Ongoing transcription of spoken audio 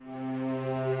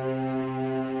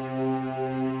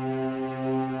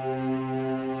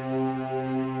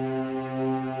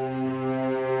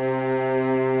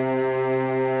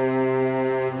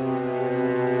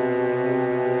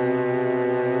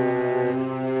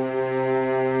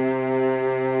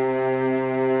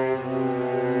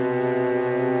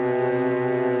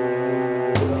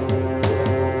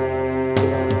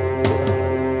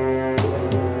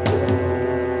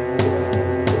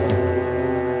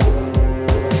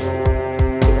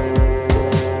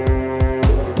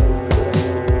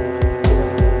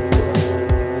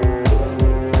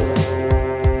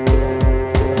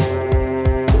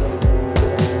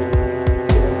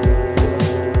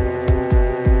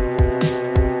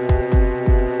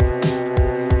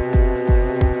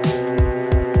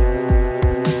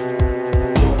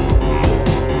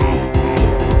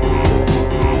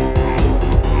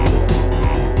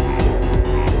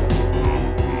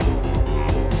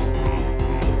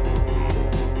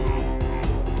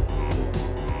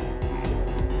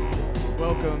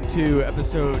welcome to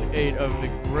episode 8 of the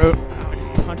Growth. I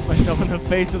just punched myself in the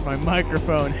face with my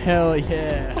microphone. Hell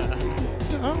yeah.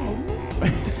 Dumb.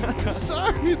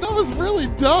 Sorry, that was really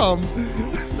dumb.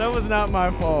 That was not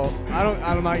my fault.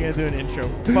 I'm not gonna do an intro.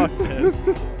 Fuck this.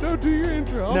 No, do your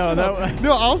intro. I'll No, shut that up. was-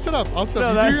 No, I'll shut up. I'll shut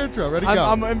up. You do your intro. Ready, go.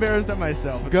 I'm embarrassed at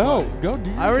myself. It's Go. fine. Go, do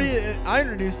your I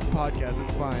introduced the podcast.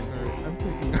 It's fine. intro. All right, I'm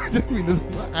taking I didn't mean this.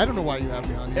 I don't know why you have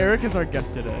me on here. Eric is our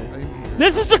guest today. I'm here.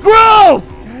 This is the Grove!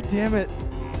 God damn it.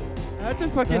 I have to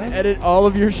fucking That- edit all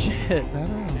of your shit.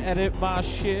 Edit my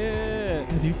shit.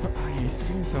 Because you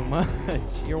scream so much.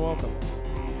 You're welcome.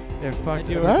 Yeah, fuck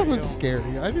do it. it. That was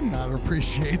scary. I did not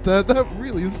appreciate that. That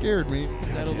really scared me.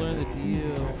 Gotta learn the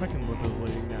deal. My fucking lip is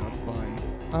bleeding now. It's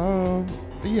fine.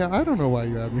 Yeah, I don't know why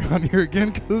you had me on here again,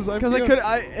 because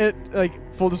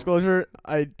Full disclosure,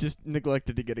 I just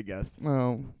neglected to get a guest.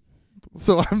 Oh.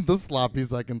 So I'm the sloppy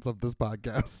seconds of this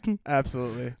podcast.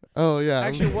 Absolutely. Oh, yeah.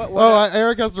 Actually, what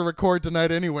Eric has to record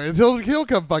tonight anyways. He'll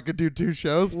come fucking do 2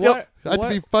 shows. What- I have to what-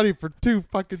 be funny for 2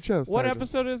 fucking shows. what Sorry,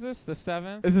 episode is this? The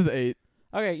 7th? This is 8.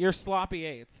 Okay, you're sloppy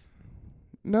 8s.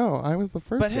 No, I was the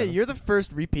first But hey, guest. you're the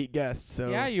first repeat guest, so.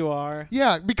 Yeah, you are.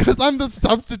 Yeah, because I'm the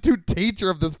substitute teacher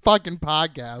of this fucking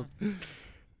podcast.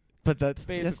 But that's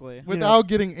Basically. you know, Without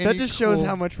getting any that just shows cool-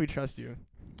 how much we trust you.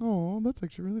 Oh, that's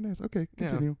actually really nice. Okay, Yeah.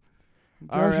 continue.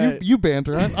 All Josh, right. you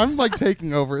banter. I'm like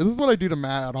taking over. This is what I do to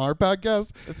Matt on our podcast.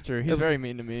 That's true. He's As- very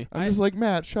mean to me. I'm just like,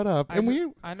 Matt, shut up. I And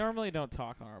ju- I normally don't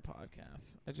talk on our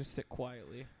podcast. I just sit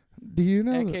quietly. do you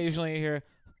know And that? occasionally you hear,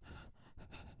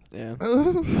 Yeah.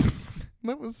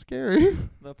 That was scary.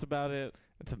 that's about it.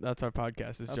 That's our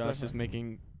podcast. Is That's our Josh just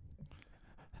making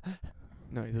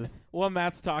noises. Well,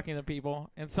 Matt's talking to people,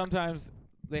 and sometimes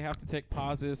they have to take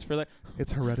pauses for like,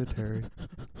 It's hereditary.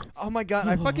 Oh my god,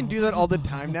 I fucking do that all the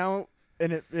time now,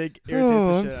 and it irritates Oh,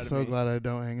 the I'm shit out of so me. glad I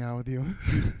don't hang out with you.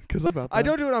 Because about that. I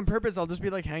don't do it on purpose. I'll just be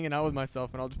like hanging out with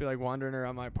myself, and I'll just be like wandering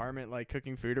around my apartment, like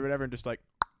cooking food or whatever, and just like,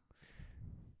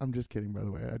 I'm just kidding, by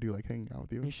the way. I do like hanging out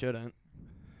with you. you shouldn't.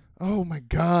 Oh my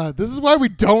god, this is why we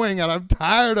don't hang out. I'm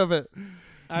tired of it.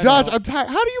 I Josh, know. I'm tired.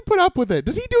 How do you put up with it?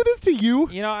 Does he do this to you?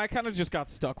 You know, I kind of just got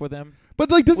stuck with him. But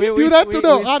like, does he We- do we- that we- to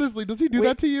no? we- Honestly, does he do we-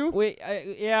 that to you?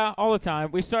 Yeah, all the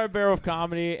time. We started Barrel of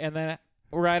Comedy, and then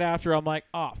right after, I'm like,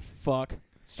 oh, fuck.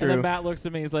 It's And then true. Matt looks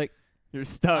at me, he's like, You're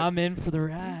stuck. I'm in for the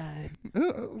ride.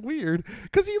 Weird,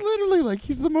 because he literally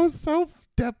he's the most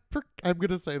I'm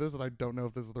gonna say this, and I don't know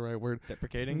if this is the right word.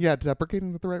 Deprecating. Yeah, deprecating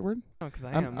is that the right word? Oh, because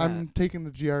I I'm am. I'm taking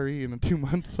the GRE in 2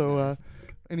 months, so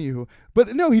anywho.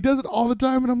 But no, he does it all the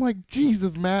time, and I'm like,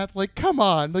 Jesus, Matt, like, come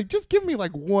on, like, just give me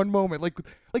like one moment, like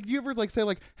you ever say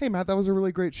hey, Matt, that was a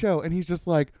really great show, and he's just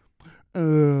like,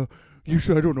 you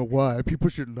should. I don't know why people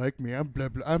shouldn't like me. I'm blah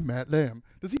blah. I'm Matt Lamb.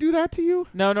 Does he do that to you?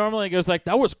 No, normally he goes like,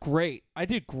 that was great. I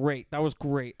did great. That was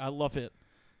great. I love it.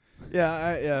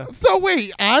 Yeah. So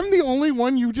wait, I'm the only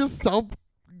one you just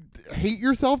hate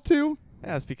yourself to?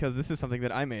 Yeah, it's because this is something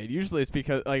that I made. Usually it's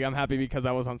because I'm happy because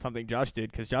I was on something Josh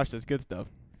did, because Josh does good stuff.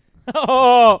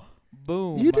 Oh,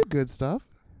 boom. You do good stuff.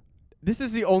 This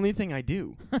is the only thing I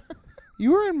do.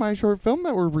 You were in my short film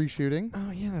that we're reshooting.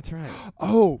 Oh yeah, that's right.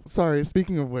 Oh, sorry.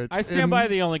 Speaking of which, I stand by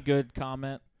the only good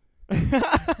comment.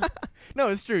 No,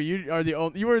 it's true. You are the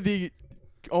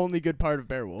only good part of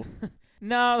Beowulf.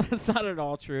 No, that's not at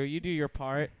all true. You do your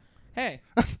part. Hey,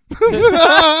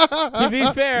 to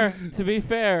be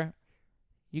fair,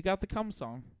 you got the cum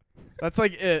song. That's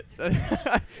like it.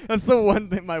 That's the one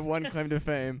thing. My one claim to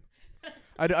fame.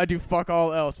 I do fuck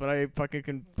all else, but I fucking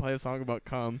can play a song about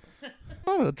cum.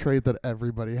 Not a trait that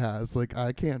everybody has. Like,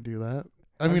 I can't do that.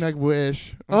 I mean, I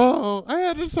wish. Oh, I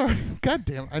had to. Sorry. God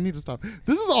damn. I need to stop.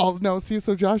 This is all. No, see,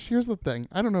 so Josh, here's the thing.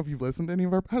 I don't know if you've listened to any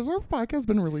of our. Has our podcast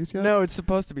been released yet? No, it's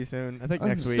supposed to be soon. I think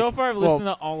next week. So far, I've Well- listened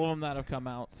to all of them that have come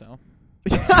out. So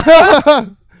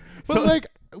But So- like,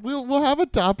 we'll have a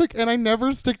topic, and I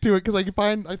never stick to it because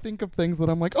I think of things that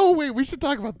I'm like, oh wait, we should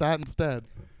talk about that instead.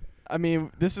 I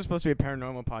mean, this is supposed to be a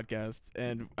paranormal podcast,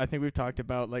 and I think we've talked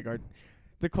about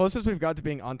the closest we've got to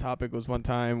being on topic was one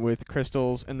time with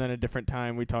crystals, and then a different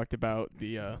time we talked about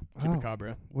the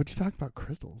chupacabra. What'd you talk about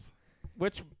crystals?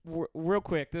 which real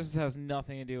quick, this has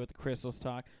nothing to do with the crystals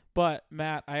talk. But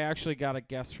Matt, I actually got a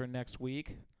guest for next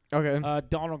week. Okay.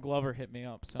 Donald Glover hit me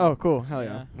up. So Oh, cool. Hell yeah.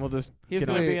 yeah. We'll just he's get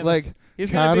gonna on. be in like the, he's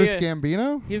gonna Childish be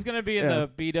Gambino? he's gonna be in Yeah.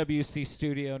 the BWC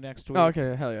studio next week. Oh,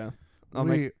 okay. Hell yeah. I'll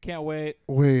make Wait, Can't wait.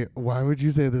 why would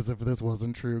you say this if this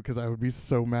wasn't true? Because I would be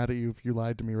so mad at you if you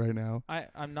lied to me right now.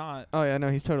 I'm not. Oh yeah, no,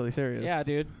 he's totally serious. Yeah,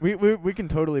 dude. We can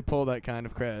totally pull that kind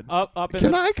of cred. Up in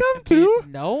Can the I come too?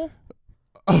 No.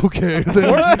 Okay, Of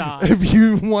then course not. if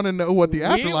you want to know what the We-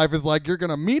 afterlife is like, you're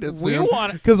gonna meet it We soon.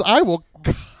 want Because I will.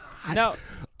 no.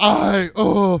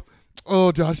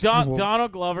 Oh, Josh. you won't.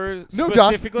 Donald Glover No, Josh.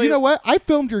 specifically. You know what? I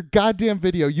filmed your goddamn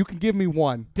video. You can give me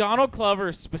one. Donald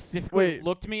Glover specifically Wait.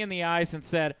 looked me in the eyes and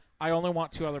said, "I only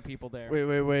want 2 other people there."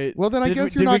 Wait. Well, then I Did guess we, you're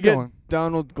did we not get going.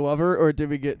 Donald Glover or did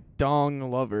we get Dong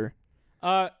Lover?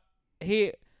 I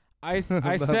That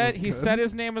said was he good. said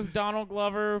his name was Donald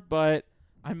Glover, but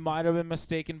I might have been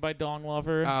mistaken by Dong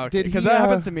Lover. Oh, Did because he, that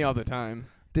happens to me all the time.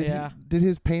 Did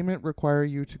his payment require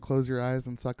you to close your eyes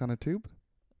and suck on a tube?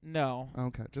 No,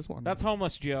 Okay, just one. that's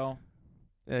Homeless Joe.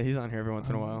 Yeah, he's on here every once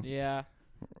in a Oh. while. Yeah.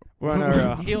 We're on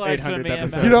our He likes the 800th man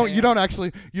episode. better.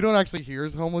 you don't actually hear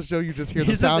his homeless Joe. You just hear the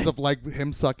He's a- sounds of like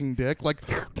him sucking dick. Like,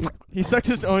 He sucks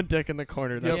his own dick in the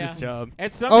corner. That's Yeah. his job.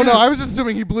 And oh no, sometimes- I was just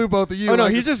assuming he blew both of you. Oh no,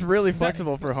 like, he's just really so-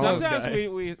 flexible for a homeless Sometimes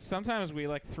guy. sometimes we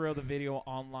like throw the video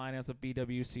online as a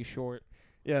BWC short.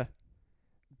 Yeah,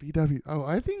 BW. Oh,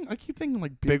 I keep thinking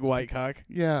like big white cock.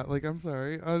 Yeah, like I'm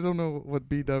sorry, I don't know what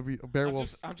BW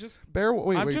Beowulf. I'm just Wait,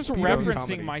 BW referencing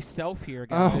comedy. myself here,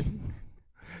 Oh. guys.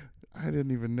 I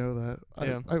didn't even know that.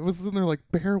 Yeah. I was in there like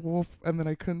Beowulf, and then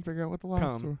I couldn't figure out what the last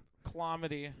Come. one.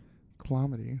 Clomedy,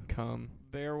 Clomedy. Come.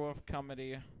 Beowulf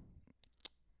comedy.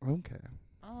 Okay.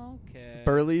 Okay.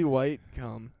 Burly white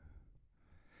cum.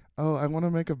 Oh, I want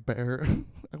to make a bear.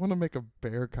 I want to make a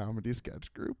bear comedy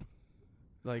sketch group.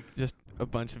 Like just a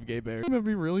bunch of gay bears. That'd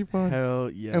be really fun. Hell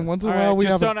yes. And once in All a while right, we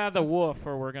just have. don't add the wolf,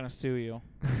 or we're gonna sue you.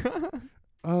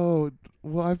 Oh,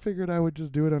 well, I figured I would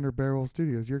just do it under Beowulf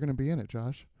Studios. You're gonna be in it,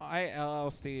 Josh. I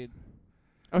LLC'd.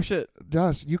 Oh shit.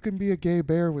 Josh, you can be a gay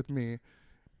bear with me.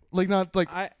 Like not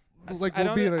like I like I we'll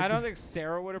don't be think, in a. I don't think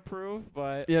Sarah would approve,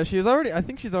 but Yeah, I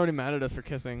think she's already mad at us for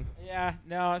kissing. yeah,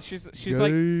 no, she's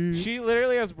like, she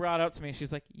literally has brought up to me.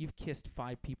 She's like, "You've kissed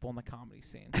 5 people in the comedy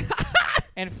scene,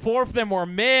 and 4 of them were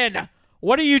men.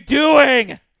 What are you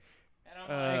doing?" And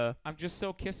I'm like, "I'm just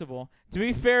so kissable." To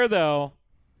be fair, though,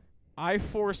 I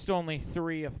forced only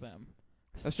 3 of them.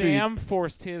 That's true, you- Sam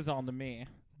forced his onto me.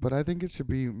 But I think it should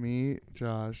be me,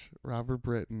 Josh, Robert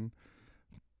Britton,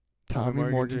 Tommy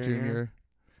Tommy Morgan Morgan Jr., Jr.,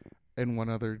 and one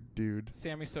other dude.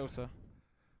 Sammy Sosa.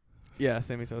 Yeah,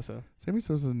 Sammy Sosa. Sammy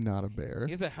Sosa's not a bear.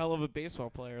 He's a hell of a baseball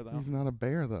player, though. He's not a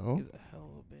bear, though. He's a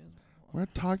hell of a baseball. We're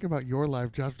not talking about your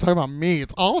life, Josh. We're talking about me.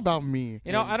 It's all about me.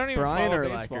 You know, I don't even Brian follow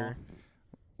Urlacher.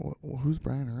 baseball. Who's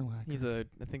Brian Urlacher? He's a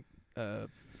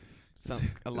Is a he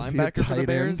a linebacker for the tight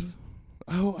Bears.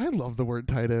 end? Oh, I love the word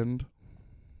tight end.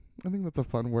 I think that's a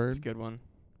fun It's a word. good one.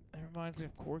 It reminds me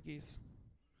of corgis.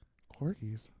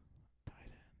 Corgis.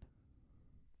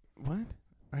 What?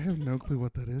 I have no clue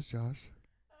what that is, Josh.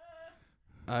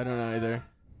 I don't know either.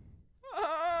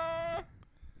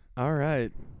 All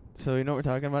right. So you know what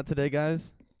we're talking about today,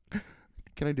 guys?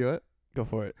 Can I do it? Go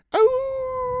for it.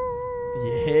 Oh!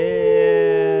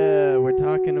 Yeah, we're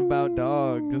talking about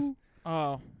dogs.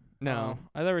 Oh. No,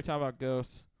 I thought we were talking about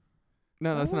ghosts.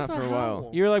 no, that's That not was for a a while.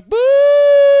 howl. You were like, boo!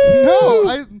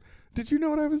 No, did you know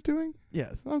what I was doing?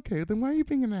 Yes. Okay, then why are you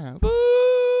being an ass? Boo!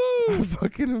 I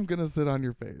fucking am gonna sit on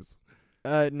your face.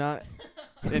 Not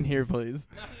in here, please.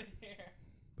 Not in here.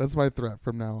 That's my threat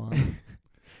from now on.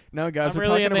 No, guys, I'm we're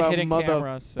really in talking the about hidden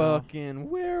camera, so. motherfucking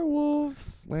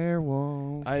werewolves.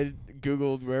 Werewolves. I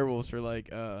googled werewolves for like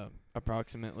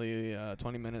approximately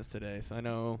 20 minutes today, so I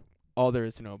know all there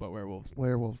is to know about werewolves.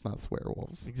 Werewolves, not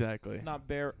swearwolves. Exactly. Not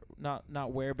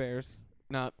werebears.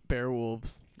 Not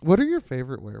bearwolves. What are your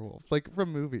favorite werewolves? Like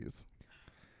from movies?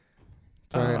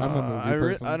 Sorry, I'm a movie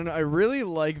person. I don't know. I really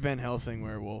like Van Helsing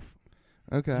werewolf.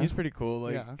 Okay. He's pretty cool,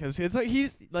 like, Yeah. because it's like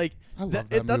he's like I love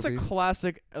that that's a movie.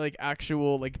 classic, like,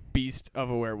 actual like beast of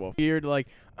a werewolf. Weird, like,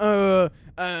 I'm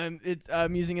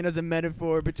using it as a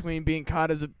metaphor between being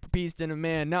caught as a beast and a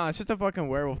man. No, it's just a fucking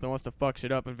werewolf that wants to fuck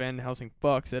shit up, and Van Helsing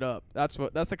fucks it up. That's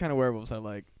the kind of werewolves I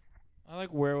like. I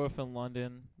like Werewolf in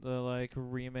London, the like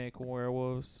remake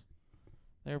werewolves.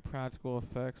 They're practical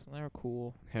effects and they're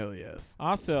cool. Hell yes.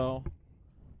 Also,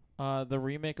 the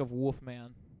remake of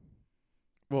Wolfman.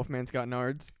 Wolfman's got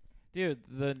nards. Dude,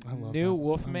 the I love new that. I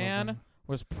Wolfman love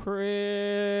was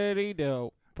pretty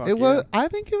dope. Fuck It yeah. was. I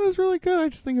think it was really good. I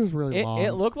just think it was really long.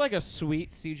 It looked like a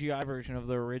sweet CGI version of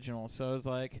the original, so I was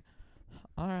like,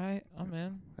 all right, I'm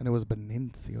in. and it was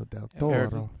Benicio del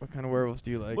Eric, Toro. what kind of werewolves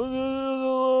do you like?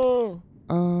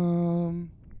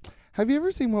 Have you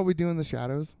ever seen What We Do in the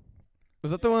Shadows?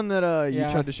 Was that the one that you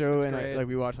Yeah, tried to show it's and great. like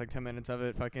we watched like 10 minutes of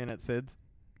it fucking at Sid's?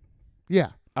 Yeah.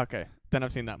 Okay, then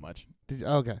I've seen that much.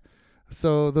 Okay.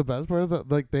 So the best part of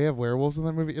the they have werewolves in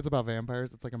that movie. It's about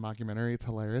vampires. It's like a mockumentary. It's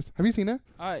hilarious. Have you seen it?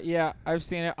 Yeah, I've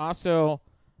seen it. Also,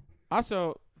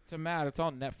 to Matt, it's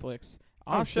on Netflix.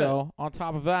 Oh, shit. Also, on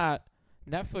top of that,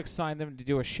 Netflix signed them to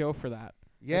do a show for that.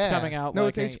 Yeah. It's coming out. No,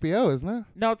 like it's HBO, isn't it?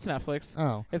 No, it's Netflix.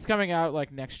 Oh. It's coming out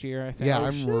like next year, I think. Yeah, Oh,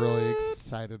 I'm shit. really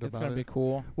excited It's about gonna it. be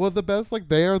cool. Well, the best, like,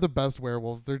 they are the best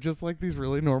werewolves. They're just like these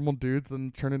really normal dudes,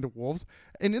 then turn into wolves.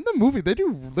 And in the movie, they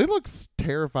look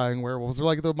terrifying werewolves. They're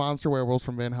like the monster werewolves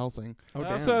from Van Helsing. Oh, It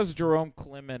damn. also has Jerome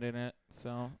Clement in it,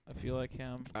 so I feel like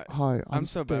him. Hi, I'm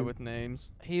so bad with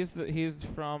names. He's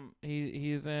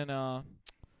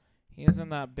in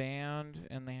that band,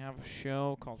 and they have a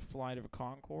show called Flight of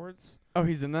Conchords. Oh,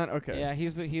 he's in that? Okay. Yeah,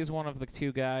 he's one of the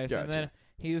two guys, and then Gotcha.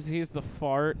 he's the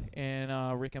fart in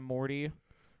Rick and Morty.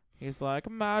 He's like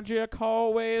magic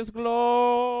always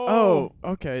glow. Oh,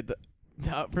 okay.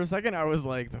 For a second, I was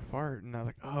like the fart, and I was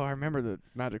like, oh, I remember the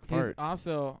magic He's fart.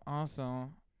 also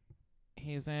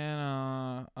he's in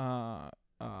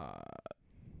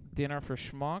Dinner for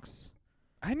Schmucks.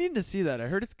 I need to see that. I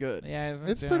heard it's good. Yeah, he's in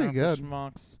It's Dinner pretty for good.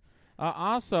 Schmucks.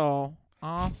 Also,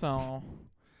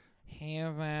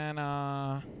 he's in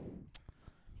a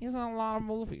lot of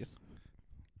movies.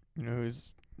 You know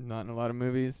who's not in a lot of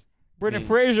movies? Brendan Me.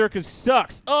 Fraser, 'cause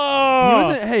sucks.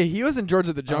 Oh, He was in George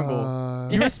of the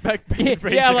Jungle. You respect Brendan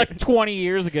Fraser. yeah, like 20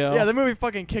 years ago. Yeah, the movie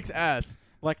fucking kicks ass.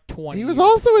 like 20. He was years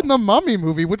also ago. in the Mummy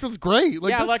movie, which was great. Like,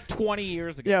 yeah, that- like 20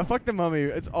 years ago. Yeah, fuck the Mummy.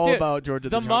 It's all Dude, about George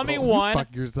of the the Jungle. Mummy you one.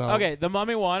 fuck yourself. Okay, the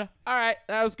Mummy 1. All right,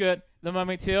 that was good. The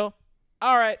Mummy 2.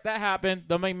 All right, that happened.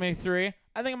 The Mummy 3.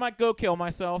 I think I might go kill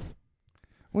myself.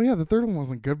 Well, yeah, the third one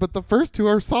wasn't good, but the first two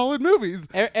are solid movies.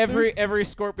 Every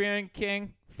Scorpion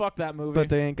King. Fuck that movie. But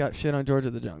they ain't got shit on George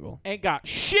of the Jungle. Ain't got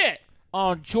shit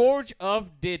on George of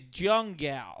the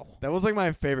Jungle. That was like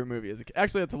my favorite movie as a kid.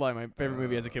 Actually, that's a lie. My favorite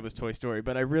movie as a kid was Toy Story,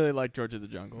 but I really liked George of the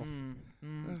Jungle.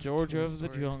 George Toy of the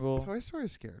Story. Jungle. Toy Story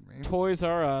scared me. Toys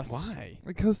R Us. Why?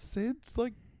 Because Sid's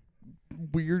like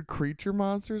weird creature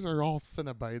monsters are all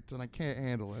Cenobites, and I can't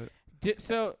handle it.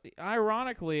 So,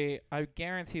 ironically, I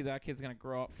guarantee that kid's going to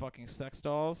grow up fucking sex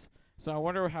dolls. So I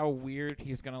wonder how weird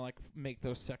he's going to, like, make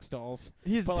those sex dolls.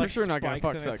 He's But, for like, sure not gonna spikes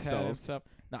fuck in sex its head and dolls. stuff.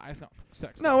 No, it's not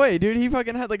sex No dolls. way, dude. He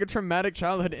fucking had like a traumatic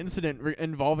childhood incident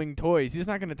involving toys. He's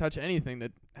not gonna touch anything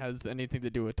that has anything to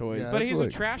do with toys. Yeah. But he's a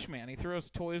Like- trash man. He throws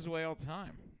toys away all the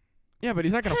time. Yeah, but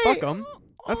he's not gonna Hey, fuck them.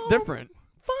 That's oh, different.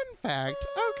 Fun fact.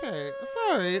 Okay,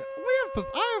 sorry.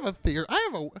 I have a theory.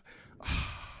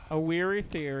 A weary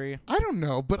theory. I don't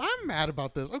know, but I'm mad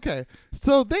about this. Okay,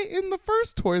 so they in the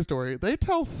first Toy Story, they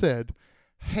tell Sid,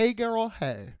 "Hey, girl,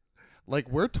 hey, like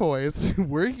we're toys,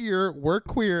 we're here, we're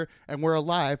queer, and we're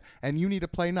alive, and you need to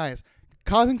play nice,"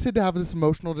 causing Sid to have this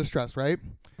emotional distress, right?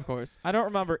 Of course. I don't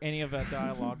remember any of that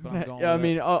dialogue, but I'm going Yeah, I with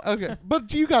mean, it. Okay,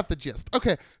 but you got the gist.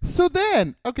 Okay, so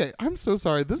then, okay, I'm so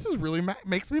sorry. This is really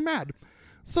makes me mad.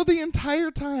 So the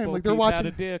entire time, Full like they're deep out watching.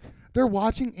 of dick. They're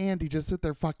watching Andy just sit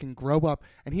there fucking grow up,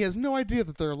 and he has no idea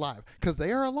that they're alive because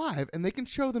they are alive and they can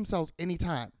show themselves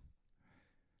anytime.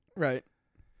 right.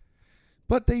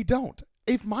 But they don't.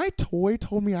 If my toy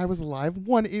told me I was alive,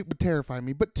 one, it would terrify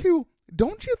me. But two,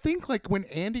 don't you think like when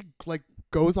Andy like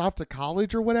goes off to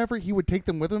college or whatever, he would take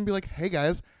them with him and be like, "Hey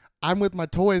guys, I'm with my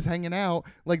toys hanging out.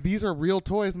 Like these are real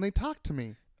toys and they talk to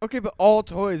me." Okay, but all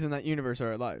toys in that universe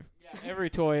are alive. Yeah, every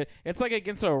toy. It's like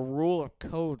against a rule of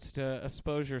codes to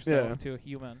expose yourself Yeah. to a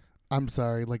human. I'm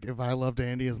sorry, like if I loved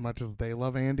Andy as much as they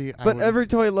love Andy, I But would. every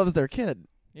toy loves their kid.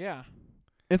 Yeah.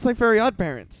 It's like Very Odd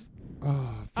Parents.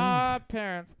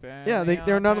 Parents. Yeah,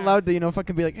 they're not allowed to,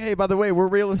 fucking be like, hey, by the way, we're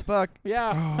real as fuck.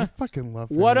 Yeah. Oh, I fucking love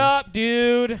What Family. up,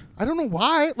 dude? I don't know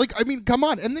why. Like, I mean, come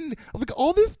on. And then, like,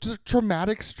 all this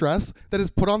traumatic stress that is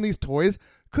put on these toys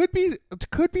could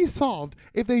be solved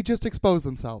if they just expose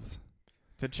themselves.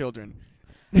 To children.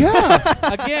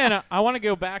 Yeah. Again, I want to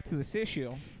go back to this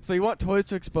issue. So you want toys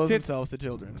to expose Since- themselves to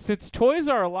children. Since toys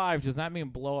are alive, does that mean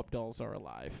blow-up dolls are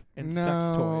alive and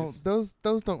sex toys?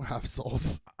 those don't have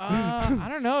souls. I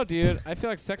don't know, dude. I feel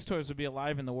like sex toys would be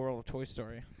alive in the world of Toy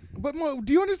Story. But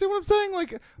do you understand what I'm saying?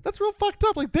 Like, that's real fucked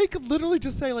up. Like, they could literally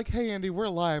just say, like, "Hey, Andy, we're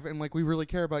alive, and like we really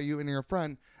care about you and you're a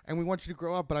friend, and we want you to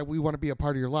grow up, but we want to be a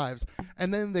part of your lives."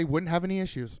 And then they wouldn't have any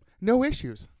issues. No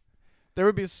issues. There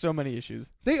would be so many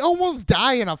issues. They almost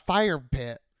die in a fire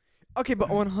pit. Okay, but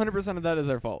 100% of that is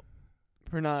their fault.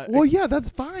 For not. Well, yeah, that's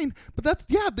fine. But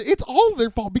it's all their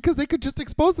fault because they could just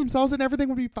expose themselves and everything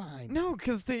would be fine. No,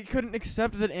 because they couldn't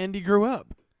accept that Andy grew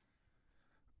up.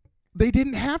 They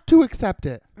didn't have to accept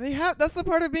it. That's the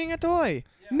part of being a toy.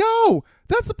 No,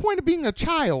 that's the point of being a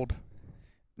child.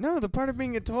 No, the part of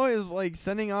being a toy is like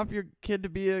sending off your kid to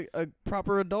be a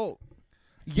proper adult.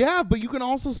 Yeah, but you can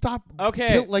also stop.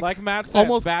 Okay, like, like Matt said,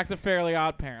 almost- back to Fairly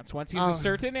Odd Parents. Once he's Oh. a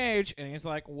certain age and he's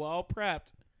like well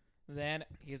prepped, then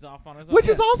he's off on his own. Which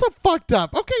is also fucked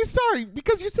up. Okay, sorry,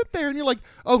 because you sit there and you're like,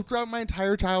 oh, throughout my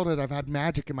entire childhood, I've had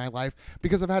magic in my life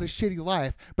because I've had a shitty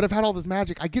life, but I've had all this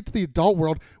magic. I get to the adult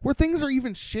world where things are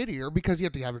even shittier because you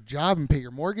have to have a job and pay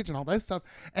your mortgage and all that stuff.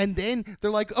 And then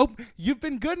they're like, oh, you've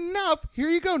been good enough. Here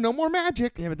you go. No more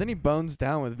magic. Yeah, but then he bones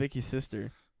down with Vicky's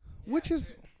sister. Which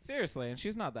is... Seriously, and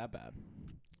she's not that bad.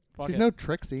 Fuck She's it. no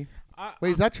Trixie. Wait,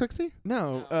 is that Trixie?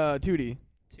 No, No. Tootie.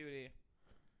 Tootie.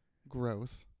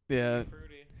 Gross. Yeah,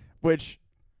 Fruity. which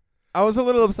I was a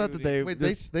little upset that they. Wait,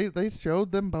 they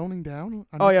showed them boning down?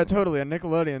 Oh yeah, totally. On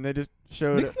Nickelodeon, they just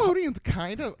showed. Nickelodeon's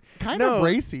kind of No.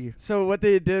 racy. So what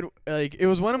they did, like, it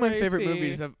was one of my favorite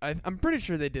Racy. movies. I'm pretty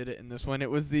sure they did it in this one. It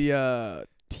was the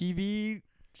TV,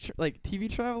 TV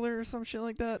Traveler or some shit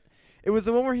like that. It was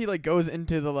the one where he like goes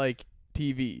into the like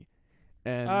TV,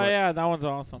 and Oh yeah, that one's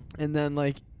awesome. and then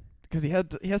like, because he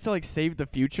has to like save the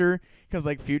future, because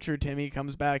like future Timmy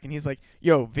comes back and he's like,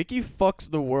 yo, Vicky fucks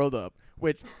the world up,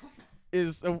 which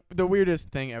is the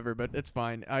weirdest thing ever, but it's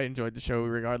fine. I enjoyed the show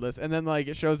regardless. And then like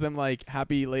it shows them like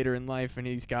happy later in life, and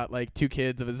he's got like 2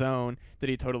 kids of his own that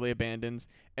he totally abandons,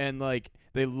 and like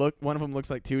one of them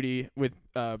looks like Tootie with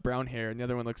brown hair, and the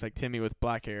other one looks like Timmy with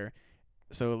black hair.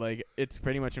 So like it's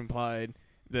pretty much implied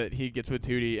that he gets with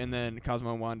Tootie, and then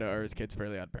Cosmo and Wanda are his kids'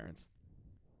 Fairly Odd Parents.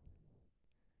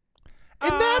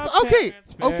 And that's okay.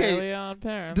 Parents, Okay. Fairly Odd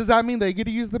Parents. Does that mean they get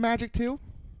to use the magic too?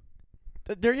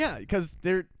 Because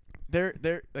they're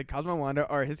like Cosmo and Wanda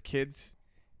are his kids'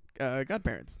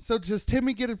 godparents. So does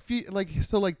Timmy get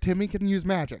Timmy can use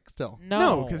magic still?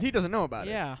 No, because he doesn't know about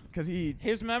it. Yeah, Because he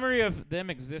his memory of them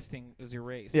existing is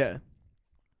erased. yeah,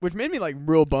 which made me like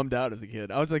real bummed out as a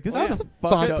kid. I was like, this That's is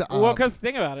fucked fucked up. up. Well, because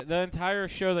think about it, the entire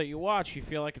show that you watch, you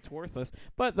feel like it's worthless.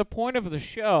 But the point of the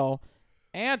show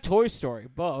and Toy Story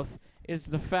both is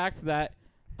the fact that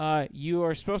you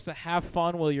are supposed to have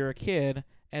fun while you're a kid,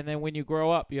 and then when you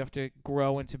grow up, you have to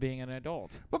grow into being an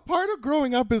adult. But part of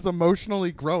growing up is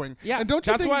emotionally growing. Yeah, and don't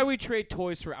you that's think? why we trade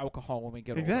toys for alcohol when we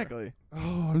get older. Exactly.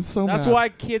 Oh, I'm so That's mad. why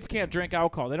kids can't drink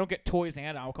alcohol. They don't get toys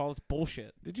and alcohol. It's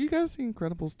bullshit. Did you guys see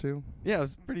Incredibles 2? Yeah, it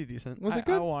was pretty decent. Was I it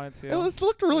good? wanted to. It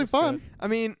looked really was fun. good. I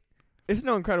mean, it's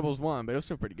no Incredibles 1, but it was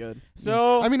still pretty good.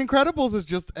 So I mean, Incredibles is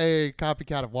just a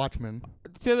copycat of Watchmen.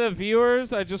 to the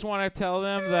viewers, I just want to tell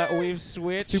them that we've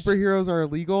switched. Superheroes are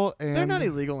illegal, and They're not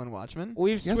illegal in Watchmen.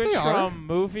 We've Yes, they switched are. from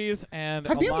movies and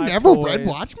Have you live never toys. read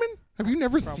Watchmen? Have you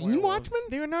never From seen werewolves. Watchmen?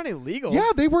 They were not illegal. Yeah,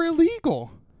 they were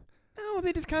illegal. No,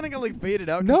 they just kind of got like faded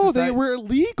out. 'cause No, they society- were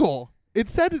illegal. It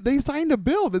said they signed a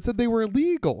bill that said they were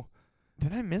illegal.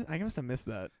 Did I miss? I must have missed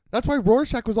that. That's why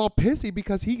Rorschach was all pissy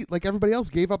because he, like everybody else,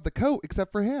 gave up the coat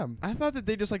except for him. I thought that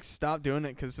they just like stopped doing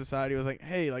it because society was like,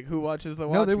 hey, like who watches the No,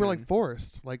 Watchmen? they were like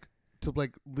forced, like to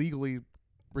like legally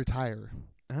retire.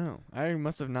 Oh, I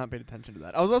must have not paid attention to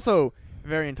that. I was also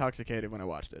very intoxicated when I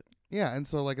watched it. Yeah, and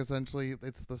so like essentially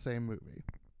it's the same movie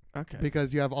Okay.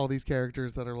 because you have all these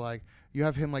characters that are like you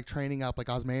have him like training up, like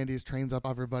Ozymandias trains up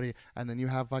everybody, and then you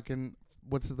have fucking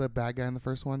what's the bad guy in the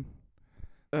first one?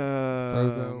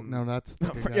 Frozone. No, that's the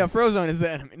good guy. yeah, Frozone is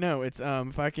the enemy. No, it's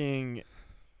fucking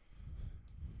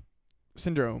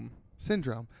Syndrome.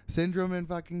 Syndrome and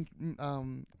fucking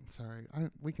sorry,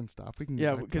 we can stop. We can get Yeah,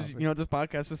 back to because topic. you know what this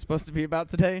podcast is supposed to be about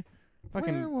today?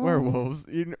 Fucking werewolves.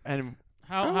 And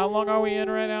How long are we in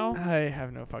right now? I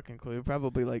have no fucking clue.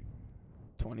 Probably like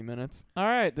 20 minutes. All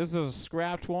right, this is a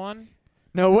scrapped one.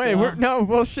 No way. So-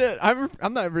 Well, shit.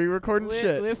 I'm not re-recording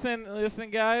shit. Listen,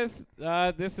 guys.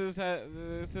 This isn't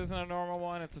a normal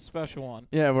one. It's a special one.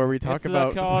 Yeah, where we talk It's,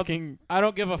 about the called- fucking. I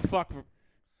don't give a fuck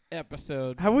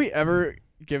episode. Have we ever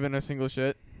given a single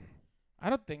shit? I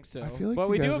don't think so. I feel like but you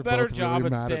we guys do a are better both job really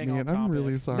at mad staying at me, on and I'm topic.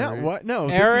 really sorry. No, what? No.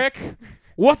 this is- Eric,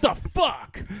 what the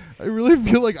fuck? I really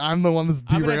feel like I'm the one that's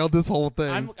I'm gonna- derailed this whole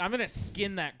thing. I'm gonna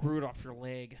skin that Groot off your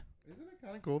leg. Isn't it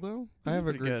kind of cool though? this I is have a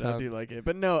pretty great good. I tab. do like it,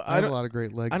 but no, I have a lot of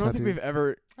great legs. I don't think we've tattoos.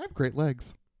 ever. I have great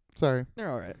legs. Sorry.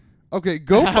 They're all right. Okay,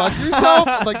 go fuck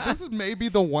yourself. Like this is maybe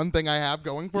the one thing I have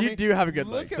going for You me. do have a good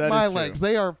Look legs. at That my is true. legs.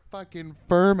 They are fucking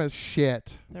firm as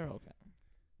shit. They're okay.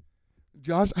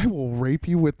 Josh, I will rape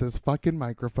you with this fucking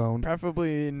microphone.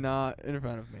 Preferably not in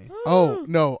front of me. Oh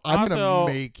no, I'm Also-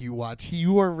 gonna make you watch.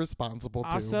 You are responsible too.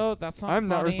 Also, that's not I'm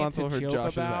not funny responsible to for joke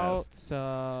Josh's about, ass.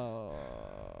 So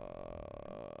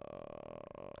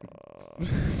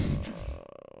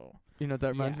You know what that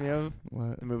reminds me Yeah. of?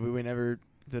 What? The movie we never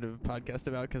did a podcast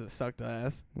about because it sucked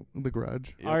ass. The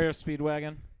Grudge. Yep. Ario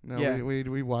Speedwagon. No, Yeah.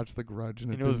 we watched The Grudge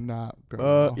and You it know, does not go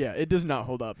well. Yeah, it does not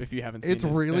hold up if you haven't seen it. It's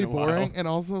in really a while. boring, and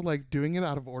also like doing it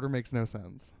out of order makes no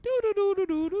sense.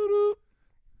 Doo-doo-doo-doo-doo-doo.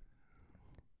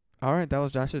 All right, that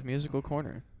was Josh's musical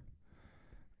corner.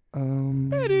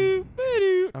 Ba-doo,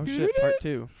 ba-doo, Oh shit, part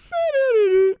 2.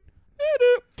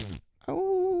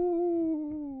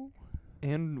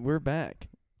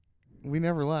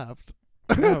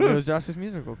 was Josh's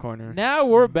musical corner. Now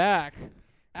we're back.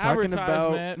 Talking about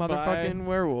Advertisement motherfucking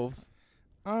werewolves.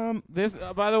 This,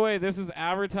 by the way, this is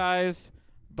advertised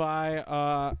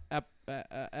by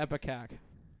Epicac.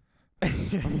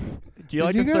 Do you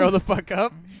like you to go- throw the fuck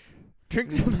up?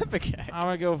 Drink some Epicac. I'm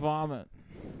gonna go vomit.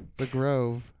 The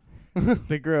Grove.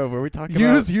 The Grove, where we talk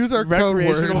Use our code word.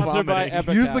 recreational Sponsored by vomiting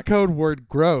Epicac. Use the code word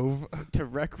Grove. to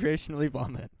recreationally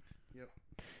vomit.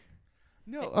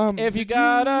 No, If you did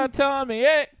got a tummy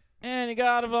ache and you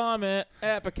got to vomit,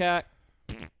 Epicac,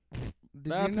 Did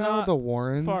that's you know not the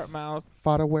Warrens fart mouth.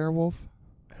 fought a werewolf?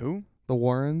 Who? The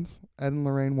Warrens, Ed and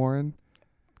Lorraine Warren.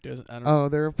 I don't Oh,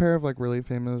 they're a pair of like really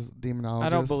famous demonologists. I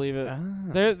don't believe it. Ah.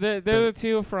 They're the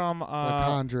two from The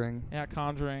Conjuring. yeah,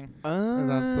 Conjuring. Ah.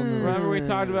 That's the movie. Remember we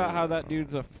talked about how that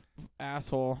dude's a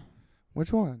asshole.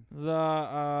 Which one?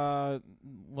 The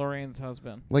Lorraine's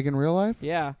husband. Like in real life?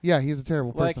 Yeah. Yeah, he's a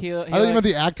terrible Like person. he I thought you meant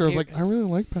the actor. I was he- like, I really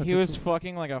like Patrick. he was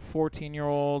fucking like a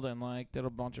 14-year-old and like did a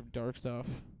bunch of dark stuff.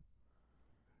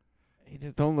 He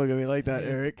did Don't look at me like he that, did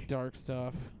Eric. dark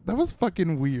stuff. That was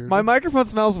fucking weird. My microphone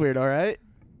smells weird, all right?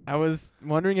 I was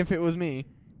wondering if it was me.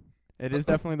 It is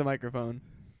definitely the microphone.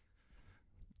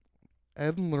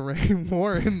 Ed and Lorraine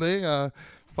Warren, they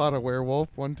fought a werewolf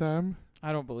one time.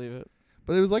 I don't believe it.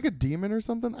 But it was like a demon or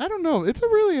something. I don't know. It's a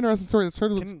really interesting story. It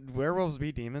started with... Can werewolves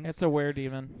be demons? It's a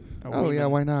were-demon. Oh, yeah,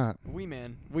 why not? Wee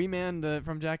Man. Wee Man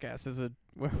from Jackass is a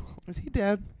werewolf. Is he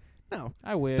dead? No.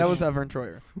 I wish. That was Vern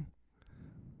Troyer.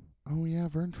 Oh, yeah,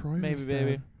 Vern Troyer Maybe, was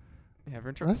baby. dead. Yeah,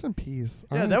 Vern Troyer. Rest in peace.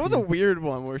 Yeah, that was a R.I.P. weird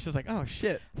one where it's just like, oh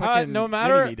shit. Fucking no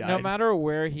Mini-Me died. matter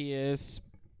where he is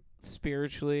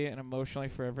spiritually and emotionally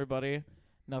for everybody,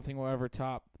 nothing will ever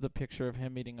top the picture of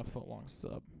him eating a foot-long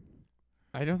sub.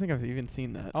 I don't think I've even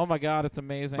seen that. Oh my god, it's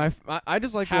amazing. I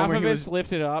just like the Half one where of he it's was.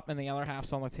 lifted up and the other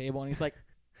half's on the table, and he's like,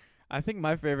 I think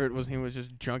my favorite was he was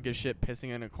just drunk as shit, pissing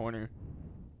in a corner.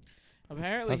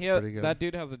 apparently That's pretty good. that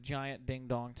dude has a giant ding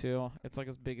dong too. It's like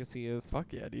as big as he is.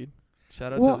 Fuck yeah, dude.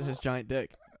 Shout out Well, to his giant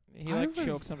dick. He I like was-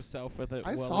 chokes himself with it.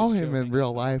 I while saw he's him in choking real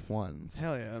himself. life once.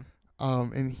 Hell yeah.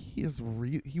 And he was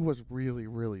really,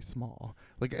 really small.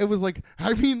 Like it was like,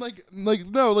 I mean, like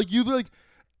no, like you like.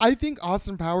 I think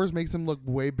Austin Powers makes him look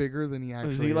way bigger than he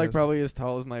actually Is he like probably as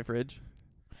tall as my fridge?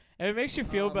 And it makes you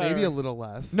feel better. Maybe a little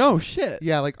less. No shit.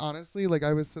 Yeah, like honestly, like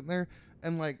I was sitting there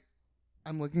and like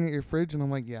I'm looking at your fridge and I'm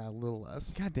like, yeah, a little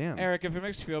less. God damn. Eric, if it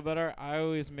makes you feel better, I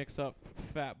always mix up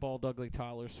fat, bald, ugly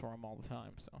toddlers for him all the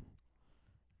time. So,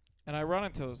 and I run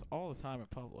into those all the time in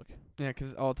public. Yeah,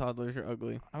 'cause all toddlers are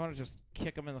ugly. I want to just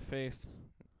kick them in the face.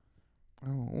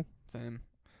 Oh. Same.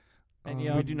 And Um,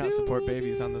 yell, We do not support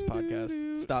babies on this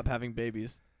podcast. Stop having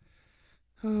babies.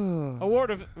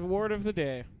 Award of the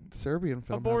day. Serbian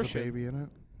film Abortion. has a baby in it.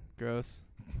 Gross.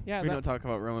 Yeah. We that- don't talk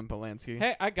about Roman Polanski.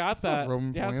 hey, I got It's not that.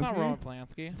 Roman Yeah, it's not Polanski. Roman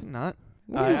Polanski. It's not.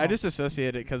 Wow. I just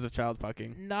associate it 'cause of child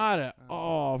fucking. Not a.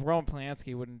 Oh, Roman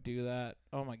Polanski wouldn't do that.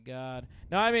 Oh my god.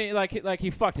 No, I mean like he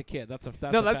fucked a kid. That's a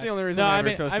No, a that's fact. the only reason No, I I ever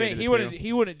mean associated he it wouldn't to.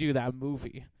 he wouldn't do that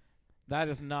movie. That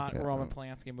is not Yeah. a Roman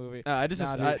Polanski movie. I just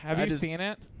Nah, dude. I, Have I you just, seen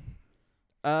it?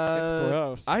 It's Uh,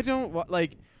 gross. I don't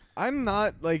like. I'm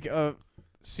not like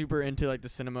super into like the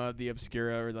cinema, the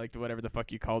obscura, or like whatever the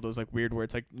fuck you call those like weird where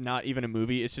it's like not even a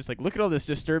movie. It's just like look at all this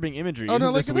disturbing imagery. Oh Isn't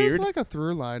no, like this there's weird? like a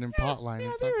through line and plot line yeah,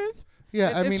 and stuff. there is.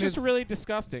 Yeah, I it's mean just really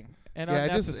disgusting and yeah,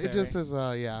 unnecessary. it just is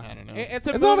yeah. I don't know. It's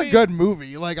a It's movie, not a good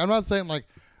movie. Like I'm not saying like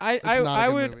I not a I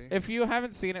good would movie. if you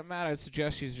haven't seen it, Matt, I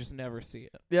suggest you just never see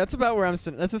it. Yeah, that's about where I'm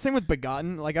sitting. That's the same with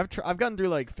Begotten. Like I've gotten through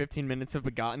like 15 minutes of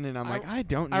Begotten, and I'm like, I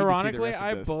don't need to see the Ironically, rest of I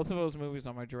have this. both of those movies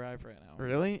on my drive right now.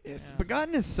 Really? It's Yeah.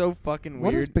 Begotten is so fucking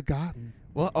what is weird. Begotten?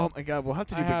 Well, oh my god, we'll have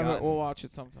to do I have it. Begotten. We'll watch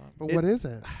it sometime. But It- what is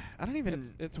it? I don't even.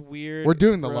 It's weird. We're it's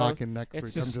doing the gross, lock-in next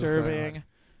It's week. I'm just disturbing. saying.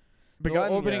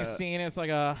 Begotten, the opening yeah, scene is like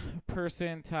a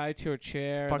person tied to a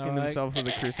chair, and fucking they're like, themselves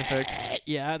with a crucifix.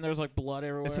 yeah, and there's like blood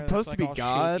everywhere. It's and supposed like to be all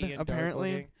God, shaky and dark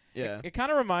apparently. looking. Yeah. It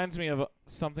kind of reminds me of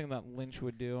something that Lynch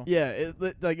would do. Yeah,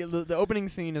 the opening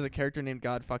scene is a character named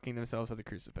God fucking themselves with a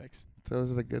crucifix. So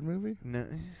is it a good movie? No.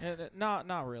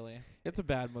 Not really. It's a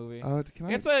bad movie. Can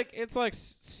I It's like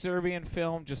Serbian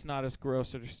film, just not as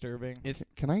gross or disturbing.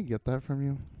 can I get that from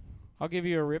you? I'll give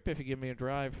you a rip if you give me a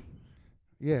drive.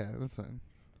 Yeah, that's fine.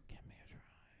 Give me a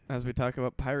drive. As we talk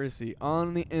about piracy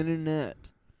on the internet.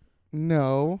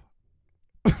 No.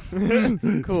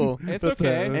 Cool. It's That's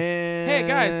okay. it. Hey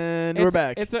guys, And we're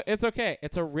back. It's okay.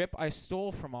 It's a rip I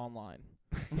stole from online.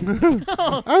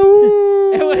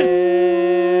 Oh. It was-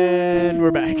 And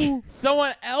we're back.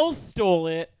 Someone else stole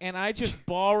it, and I just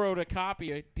borrowed a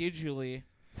copy digitally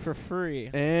for free.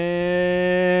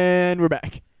 And we're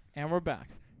back. And we're back.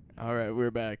 All right, we're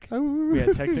back. Oh. We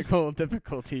had technical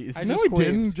difficulties. I No, just we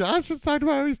quaved. didn't. Josh just talked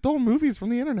about how he stole movies from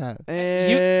the internet.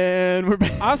 And we're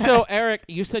back. Also, Eric,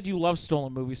 you said you love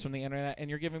stolen movies from the internet, and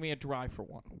you're giving me a drive for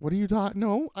one. What are you talking?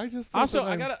 No, I just. said Also,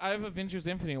 that I have Avengers: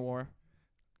 Infinity War.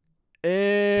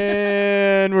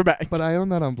 And we're back. But I own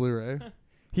that on Blu-ray.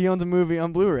 He owns a movie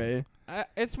on Blu-ray.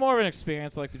 It's more of an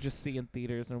experience I like to just see in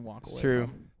theaters and walk It's away true.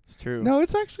 from. It's true. No,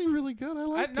 it's actually really good. I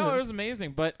like No, it. it was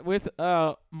amazing. But with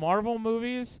Marvel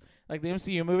movies, like the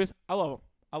MCU movies, I love them.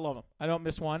 I love them. I don't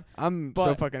miss one. I'm so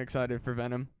But- fucking excited for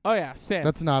Venom. Oh yeah, same.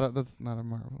 That's not a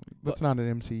Marvel. That's not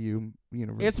an MCU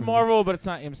universe. It's movie. Marvel, but it's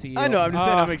not MCU. I know. I'm just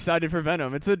saying I'm Uh, excited for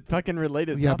Venom. It's a fucking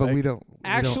related. Yeah, but topic. we don't.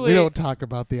 Actually- we don't talk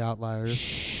about the outliers.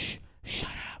 Shh! Shut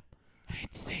up! I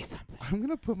need to say something. I'm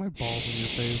gonna put my balls in your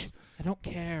face. I don't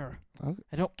care. Okay.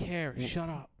 I don't care. Shut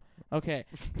up. Okay.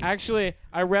 Actually,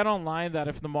 I read online that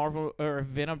if the Marvel or if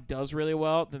Venom does really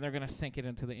well, then they're gonna sink it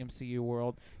into the MCU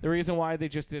world. The reason why they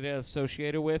just did it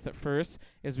associated with at first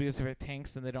is because if it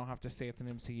tanks, then they don't have to say it's an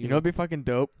MCU. You know, it'd be fucking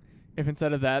dope if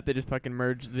instead of that they just fucking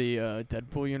merge the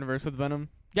Deadpool universe with Venom.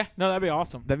 Yeah. No, that'd be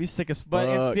awesome. That'd be sick as fuck. But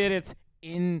instead, it's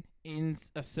in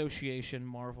association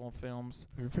Marvel films.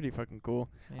 It'd be pretty fucking cool.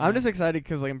 Yeah. I'm just excited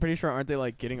because like I'm pretty sure aren't they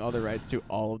like getting all the rights to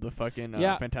all of the fucking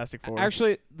Yeah. Fantastic Four?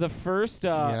 Actually, the first.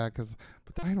 Yeah,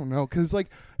 but I don't know, because like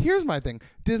here's my thing: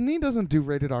 Disney doesn't do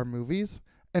rated R movies,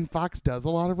 and Fox does a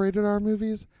lot of rated R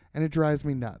movies, and it drives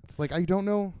me nuts. Like I don't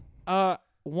know.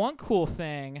 One cool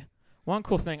thing.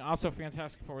 Also,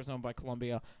 Fantastic Four is owned by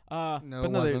Columbia. No, but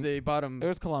it no, wasn't. they bought them. It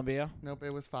was Columbia. Nope,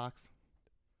 it was Fox.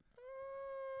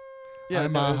 Yeah,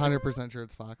 I'm no, it was- 100% sure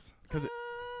it's Fox. 'Cause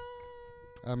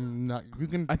I'm not. You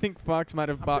can. I think Fox might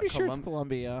have I'm bought pretty sure it's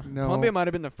Columbia. Columbia. No. Columbia might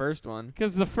have been the first one.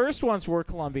 Because the first ones were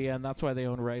Columbia, and that's why they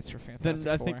own rights for Then Fantastic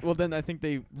I Four. think. Well, then I think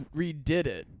they redid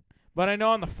it. But I know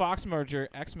on the Fox merger,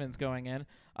 X-Men's going in.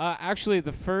 Actually,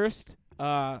 the first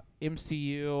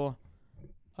MCU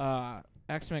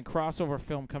X-Men crossover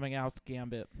film coming out is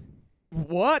Gambit.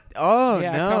 What? Oh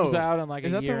yeah, no! it comes out in like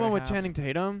Is a that year the one and a with half. Channing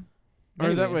Tatum? Or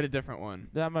is that Maybe. with a different one?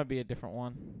 That might be a different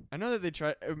one. I know that they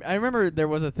tried. I remember there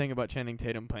was a thing about Channing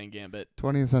Tatum playing Gambit.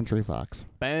 20th Century Fox.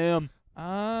 Bam.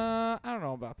 I don't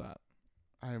know about that.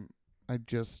 I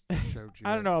just showed you.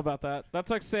 I don't know about that.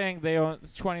 That's like saying they own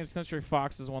 20th Century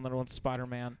Fox is one that owns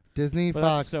Spider-Man. Disney But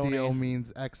that's Fox Sony. deal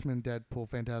means X-Men, Deadpool,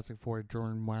 Fantastic Four,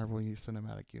 join Marvel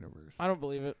Cinematic Universe. I don't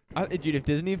believe it. Dude, if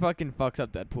Disney fucking fucks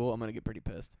up Deadpool, I'm gonna get pretty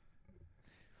pissed.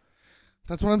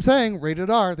 That's what I'm saying. Rated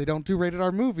R. They don't do rated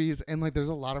R movies, and like there's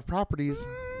a lot of properties.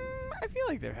 I feel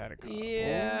like they've had a couple.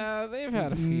 Yeah, they've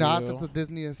had a few. Not that's a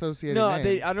Disney associated No,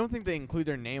 name. I don't think they include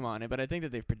their name on it, but I think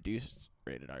that they've produced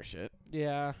rated R shit.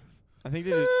 Yeah. I think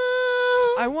they just.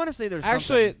 I want to say there's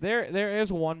Actually, something. there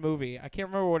is one movie. I can't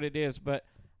remember what it is, but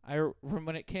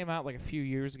when it came out like a few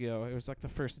years ago, it was like the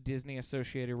first Disney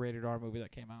associated rated R movie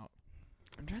that came out.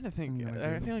 I'm trying to think. I'm gonna I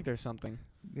Google. feel like there's something.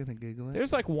 Gonna Google it.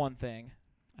 There's like one thing.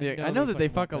 Yeah, I know that there's, they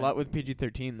like, one fuck a thing. lot with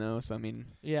PG-13 though. So I mean,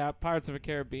 Yeah, Pirates of the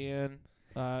Caribbean,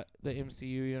 the MCU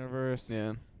universe,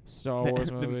 yeah. Star Wars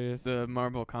the, movies, the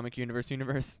Marvel Comic Universe.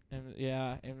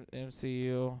 yeah, MCU.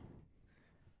 You-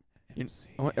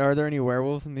 MCU. Are there any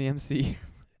werewolves in the MC?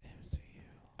 MCU.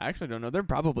 I actually don't know. There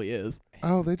probably is.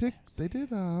 Oh, they did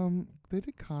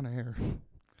Con Air,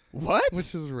 What?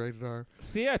 which is rated R.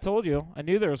 See, I told you. I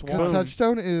knew there was one. Because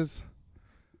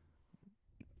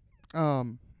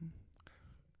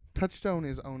Touchstone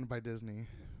is owned by Disney.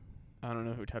 I don't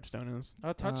know who Touchstone is.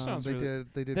 Oh, Touchstone's really.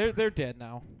 They did They're dead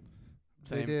now.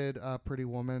 they Same. did Pretty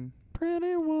Woman.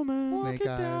 Pretty woman. Snake Walking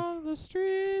Eyes. down the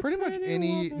street, Pretty much pretty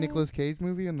any woman, Nicolas Cage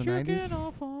movie in the tricking 90s.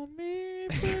 off on me,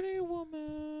 pretty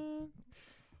woman.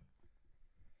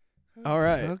 All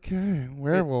right. Okay,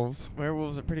 werewolves.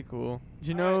 Werewolves are pretty cool. Did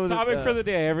you All know right, that, topic for the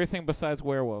day: everything besides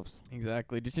werewolves.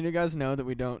 Exactly. Did you guys know that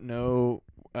we don't know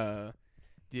the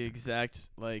exact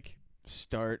like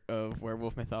start of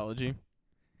werewolf mythology?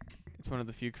 It's one of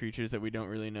the few creatures that we don't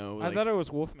really know. I thought it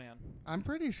was Wolfman. I'm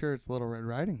pretty sure it's Little Red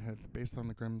Riding Hood, based on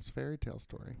the Grimm's fairy tale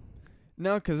story.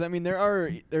 No, because I mean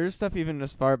there's stuff even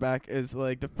as far back as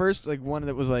like the first like one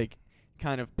that was like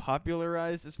kind of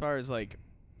popularized as far as like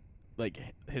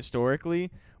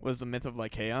historically was the myth of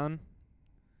Lycaon.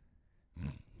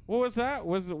 What was that?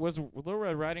 Was Little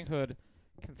Red Riding Hood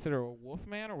considered a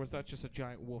Wolfman, or was that just a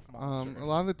giant wolf monster? A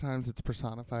lot of the times it's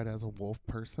personified as a wolf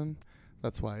person.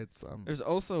 That's why it's There's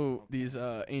also these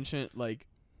ancient like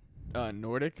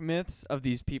Nordic myths of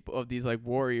these people of these like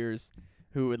warriors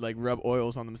who would like rub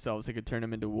oils on themselves. They could turn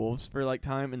them into wolves for like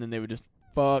time, and then they would just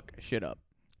fuck shit up.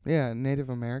 yeah.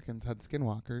 Native Americans had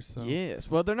skinwalkers, so Yes.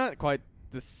 Well, they're not quite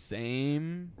the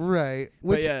same. Right.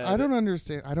 Which yeah, I don't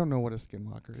understand. I don't know what a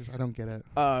skinwalker is. I don't get it.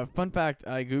 Fun fact,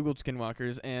 I googled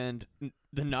skinwalkers, and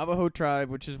the Navajo tribe,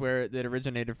 which is where it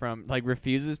originated from, like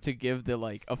refuses to give the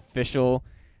like official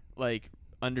like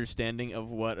understanding of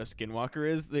what a skinwalker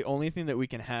is. The only thing that we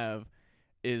can have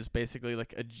is basically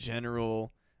like a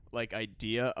general like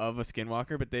idea of a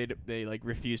skinwalker, but they like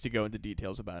refuse to go into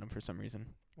details about him for some reason.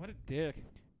 What a dick.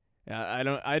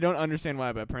 Yeah, I don't understand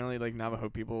why, but apparently like Navajo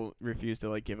people refuse to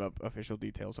like give up official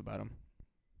details about him.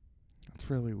 That's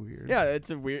really weird. Yeah,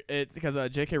 it's because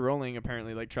J.K. Rowling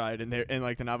apparently like tried, and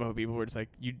like the Navajo people were just like,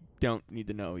 you don't need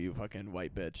to know, you fucking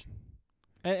white bitch.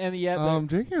 And yet,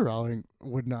 J.K. Rowling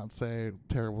would not say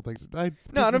terrible things. I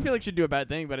don't feel like she'd do a bad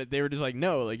thing, but they were just like,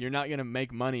 no, like you're not gonna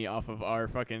make money off of our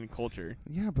fucking culture.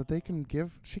 Yeah, but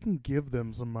she can give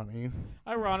them some money.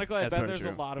 ironically, I That's bet very there's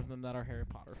true. a lot of them that are Harry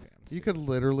Potter fans. You could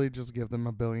literally just give them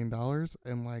 $1 billion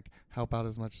and like help out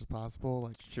as much as possible.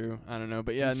 Like True, I don't know,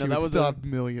 but yeah, she no, that would was still have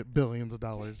billions of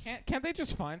dollars. Can't they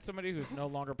just find somebody who's no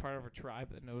longer part of a tribe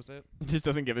that knows it? just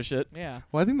doesn't give a shit. Yeah.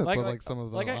 Well, I think that's Like- what like- like some of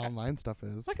the like online stuff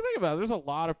is. Like, think about it. There's a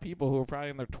lot of people who are probably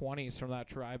in their 20s from that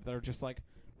tribe that are just like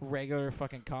regular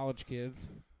fucking college kids.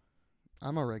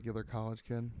 I'm a regular college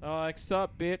kid. Oh, like,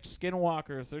 sup, bitch,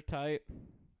 skinwalkers. They're tight.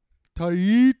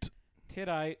 Tight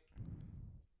Tittite.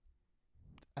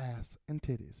 ass and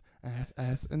titties. Ass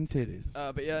and titties.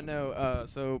 But yeah, no.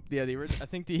 So yeah, I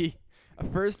think the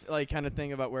first like kind of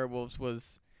thing about werewolves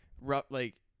was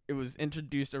like it was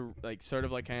introduced like sort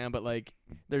of like I am, but like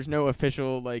there's no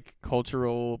official like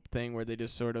cultural thing where they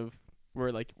just sort of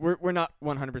were like we're not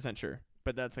 100% sure,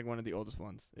 but that's like one of the oldest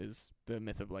ones is the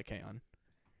myth of Lycaon,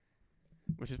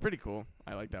 which is pretty cool.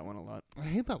 I like that one a lot. I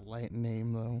hate that light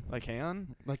name though.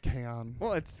 Lycaon? Like Kaon.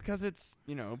 Well, it's because it's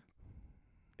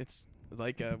it's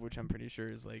like which I'm pretty sure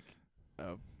is like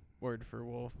a word for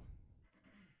wolf.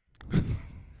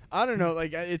 I don't know,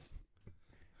 like it's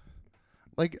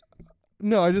Like,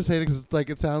 no, I just hate it because it's like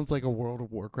it sounds like a World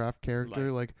of Warcraft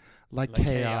character, like Kaon.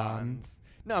 Lycaons.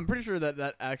 No, I'm pretty sure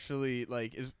that actually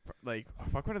like is like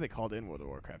fuck. What are they called in World of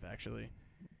Warcraft? Actually,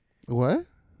 What?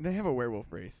 they have a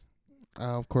werewolf race.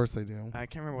 Of course they do. I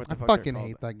can't remember what I the fuck they're fucking called.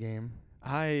 hate that game.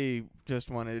 I just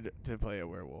wanted to play a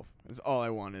werewolf. That's all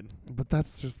I wanted. But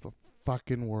that's just the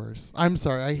fucking worst. I'm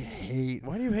sorry, I hate.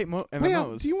 Why do you hate Wait,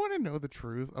 MMOs? do you want to know the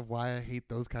truth of why I hate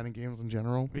those kind of games in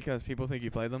general? Because people think you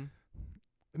play them.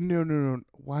 No.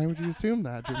 Why would you assume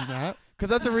that, Jimmy Matt? Because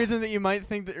that's a reason that you might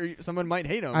think that someone might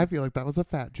hate them. I feel like that was a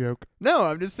fat joke. No,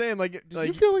 I'm just saying Did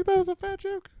you feel like that was a fat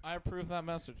joke? I approve that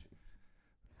message.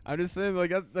 I'm just saying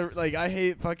like like I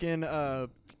hate fucking I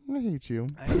hate you.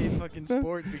 I hate fucking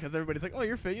sports because everybody's like, oh,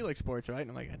 you're fit, you like sports, right?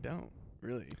 And I'm like, I don't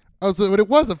really. Oh, so it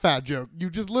was a fat joke. You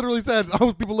just literally said,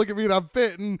 "Oh, people look at me and I'm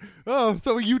fit," and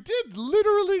so you did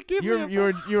literally give me.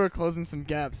 You were closing some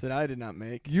gaps that I did not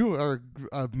make. You are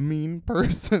a mean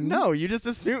person. No, you just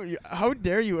assume. How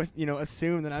dare you?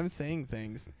 Assume that I'm saying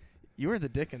things. You are the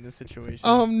dick in this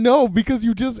situation. No, because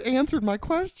you just answered my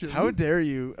question. How dare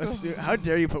you assume? How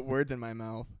dare you put words in my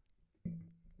mouth?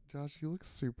 Josh, you look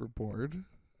super bored.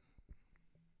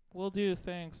 Will do,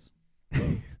 thanks.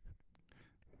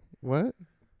 What?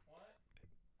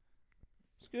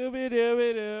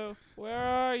 Scooby-Dooby-Doo, where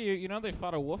are you? You know they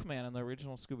fought a Wolfman in the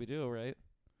original Scooby-Doo, right?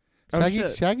 Oh, Shaggy,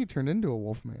 shit. Shaggy turned into a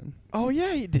wolf man. Oh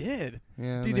yeah, he did.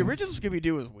 Yeah. Dude, the original Scooby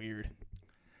Doo was weird.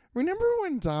 Remember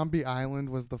when Zombie Island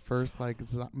was the first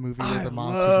movie where I the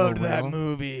monsters loved were that real?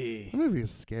 movie. That movie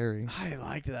is scary. I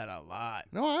liked that a lot.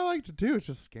 No, I liked it too. It's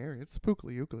just scary. It's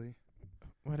spookly ookly.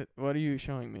 What are you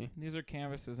showing me? These are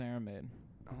canvases Aaron made.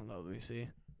 Oh no, let me see.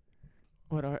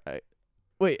 What are I?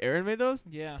 Wait, Aaron made those?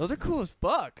 Yeah. Those are cool as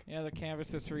fuck. Yeah, they're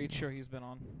canvases for each show he's been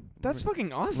on. That's fucking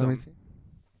Let me awesome. see.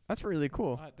 That's really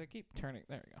cool. They keep turning.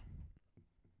 There we go.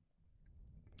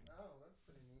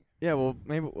 Yeah, well,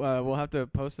 maybe we'll have to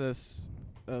post this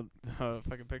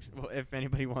fucking picture. Well, if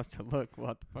anybody wants to look, we'll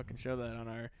have to fucking show that on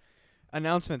our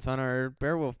announcements on our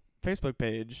Beowulf Facebook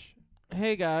page.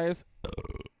 Hey guys.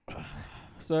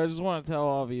 So I just want to tell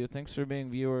all of you, thanks for being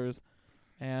viewers,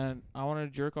 and I want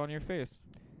to jerk on your face.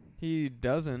 He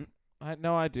doesn't.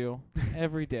 I do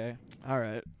every day. All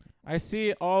right. I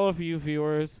see all of you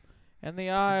viewers in the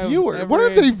eye Viewer, of what are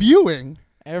they viewing?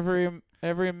 every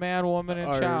man, woman,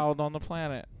 and Are- child on the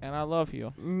planet, and I love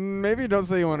you. Maybe don't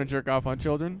say you want to jerk off on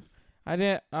children. I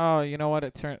didn't. Oh, you know what?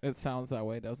 It sounds that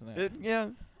way, doesn't it? Yeah.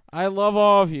 I love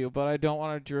all of you, but I don't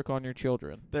want to jerk on your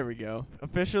children. There we go.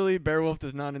 Officially, Beowulf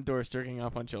does not endorse jerking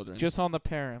off on children. Just on the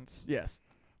parents. Yes.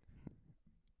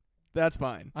 That's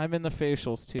fine. I'm in the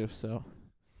facials too, so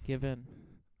give in.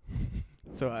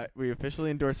 So we officially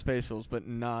endorse facials, but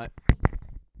not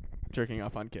jerking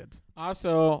off on kids.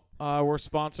 Also, we're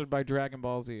sponsored by Dragon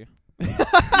Ball Z.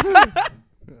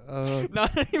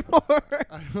 Not anymore.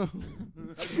 I don't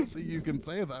think you can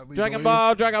say that. Dragon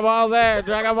Ball Z,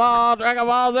 Dragon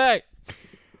Ball Z.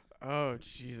 Oh,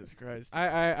 Jesus Christ. I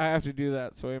have to do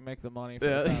that so we make the money for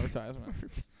this advertisement.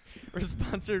 We're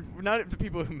sponsored, not the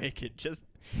people who make it, just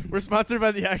we're sponsored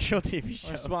by the actual TV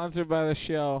show. We're sponsored by the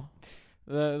show.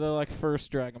 The like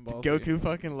first Dragon Ball Z. Goku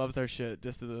fucking loves our shit,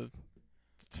 just as a...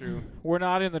 It's true. We're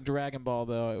not in the Dragon Ball,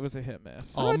 though. It was a hit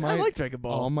miss. All I Might- like Dragon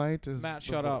Ball. All Might is Matt, the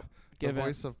shut up. The Give in.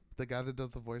 voice of the guy that does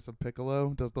the voice of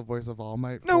Piccolo does the voice of All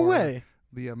Might. No for way.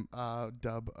 The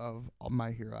dub of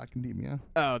My Hero Academia.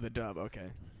 Oh, the dub,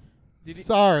 okay.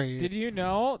 Sorry. Did you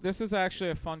know, this is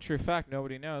actually a fun true fact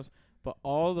nobody knows, but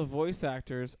all the voice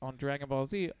actors on Dragon Ball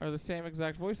Z are the same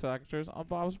exact voice actors on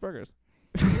Bob's Burgers.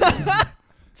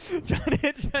 John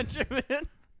H. Benjamin.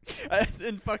 That's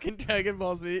in fucking Dragon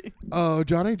Ball Z. Oh,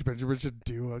 John H. Benjamin should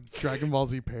do a Dragon Ball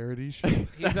Z parody show.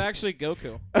 He's actually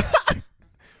Goku.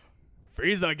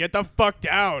 Frieza, get the fuck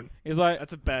down. He's like,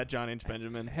 That's a bad John H.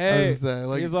 Benjamin. I hey. was gonna say,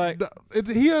 like, he's like- no,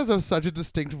 he has such a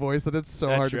distinct voice that it's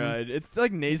so I hard tried. It's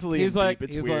like nasally He's and like, deep.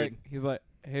 It's he's weird. like, he's like,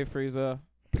 hey Frieza,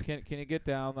 can you get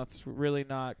down? That's really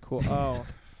not cool. Oh,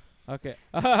 okay.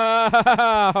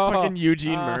 Fucking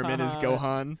Eugene Merman is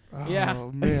Gohan. to. Oh, Yeah.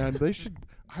 man. They should.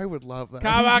 I would love that.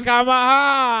 Kama.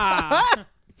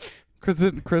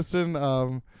 Kristen,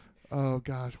 oh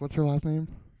gosh, what's her last name?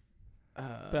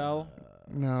 Bell.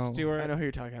 No. Stewart. I know who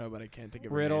you're talking about, but I can't think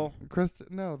of Riddle. Kristen,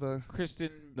 no, the Kristen.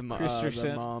 her name. The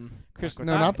Christensen. mom. Kristen.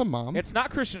 no, not the mom. It's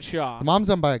not Christian Shaw. The mom's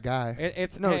done by a guy.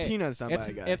 It's No, hey, Tina's done by it's,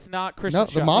 a guy. It's not Christian No,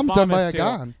 Shaw. the mom's done mom by is a too.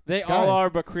 guy. They Guy. all are,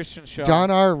 but Christian Shaw.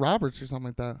 John R. Roberts or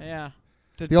something like that. Yeah.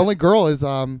 The only girl is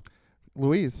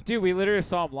Louise. Dude, we literally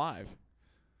saw him live.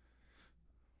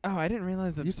 Oh, I didn't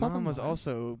realize that You saw mom them was live?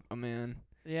 also a man.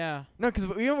 Yeah. No, because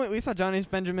we saw John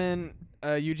H. Benjamin,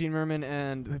 Eugene Merman,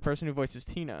 and the person who voices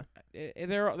Tina.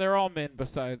 They're all men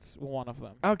besides one of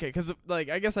them. Okay, because like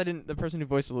I guess I didn't. The person who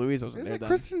voiced Louise wasn't Is there it then.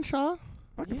 Kristen Shaw?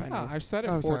 Fuck if I Yeah, know. I've said it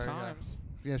Oh, 4 sorry, yeah. times.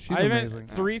 Yeah, she's I even amazing.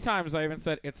 3 times I even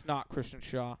said it's not Christian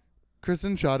Shaw.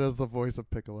 Kristen Shaw does the voice of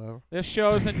Piccolo. This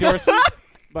show is endorsed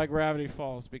by Gravity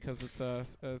Falls because it's a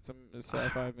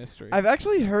sci-fi mystery. I've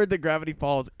actually heard that Gravity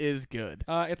Falls is good.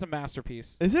 It's a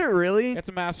masterpiece. Is it really? It's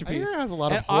a I masterpiece. hear it has a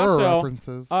lot of And horror also,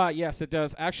 references. Yes, it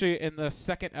does. Actually, in the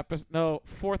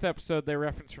 4th episode, they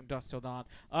reference From Dusk Till Dawn.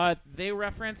 They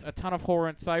reference a ton of horror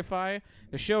and sci-fi.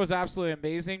 The show is absolutely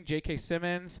amazing. J.K.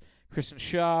 Simmons, Kristen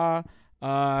Shaw,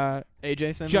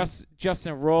 AJ Simmons.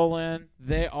 Justin Roiland,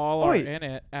 they all Oh, are wait. in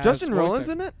it. As Justin voice Roland's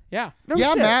actors. in it? Yeah. No yeah,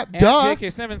 shit. Matt. And Duh. J.K.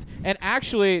 Simmons. And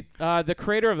actually, the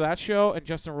creator of that show and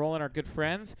Justin Roiland are good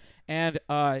friends. And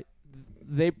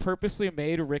they purposely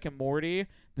made Rick and Morty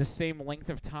the same length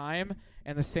of time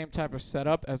and the same type of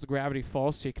setup as Gravity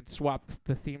Falls, so you can swap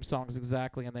the theme songs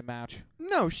exactly and they match.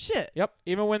 No shit. Yep.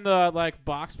 Even when the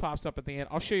box pops up at the end,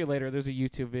 I'll show you later. There's a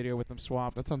YouTube video with them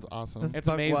swapped. That sounds awesome. That's It's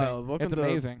buck amazing. wild. Welcome It's to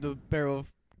amazing. the Barrel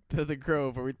to the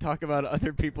Grove, where we talk about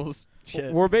other people's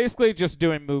shit. We're basically just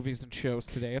doing movies and shows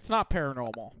today. It's not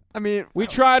paranormal. I mean, We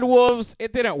tried Wolves.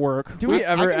 It didn't work. do we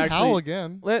I ever can howl actually?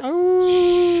 again? Let-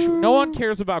 Oh. No one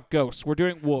cares about ghosts. We're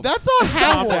doing Wolves. That's a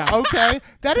howl, down. okay?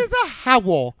 That is a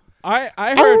howl. I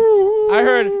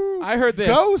heard this.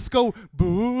 Ghosts go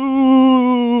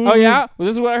boo. Oh yeah? Well,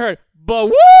 this is what I heard. But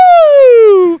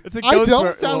woo! It's a I ghost don't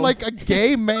wor- sound well, like a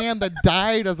gay man that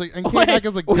died as and came Wait, back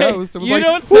as a wait, ghost. It was you like,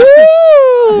 don't sound-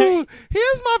 woo!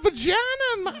 Here's my vagina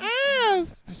and my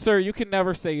ass. Sir, you can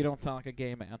never say you don't sound like a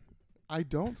gay man. I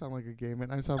don't sound like a gay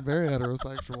man. I sound very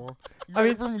heterosexual. I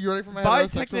mean, you ready for my by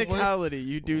heterosexual voice? technicality,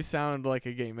 you do sound like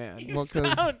a gay man. You Well,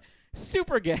 'cause- sound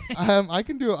super gay. I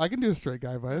can do a straight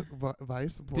guy voice.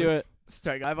 Do it.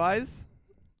 Straight guy vibes.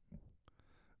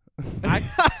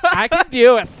 I can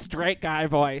do a straight guy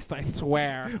voice, I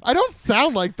swear. I don't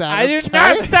sound like that. I do okay?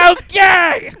 not sound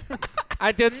gay!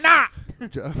 I do not!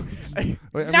 Jo-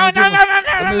 Wait, I'm No, gonna do no, my- no, no, no,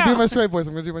 I'm no, gonna do no. my straight voice.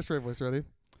 I'm gonna do my straight voice. Ready?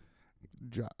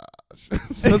 Josh.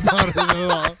 That's not it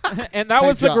at all. And that Hey,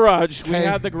 was The Josh. Grudge. We Hey.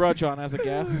 had The Grudge on as a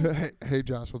guest. Hey,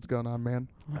 Josh, what's going on, man?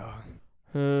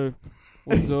 Hey,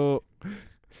 what's up?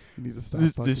 You need to stop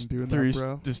fucking doing that,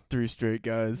 bro. Just 3 straight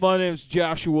guys. My name's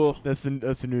Joshua. That's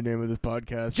the new name of this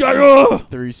podcast. Joshua!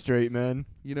 3 straight men.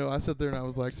 You know, I sat there and I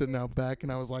was like sitting out back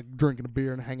and I was like drinking a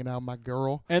beer and hanging out with my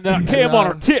girl. And then I came on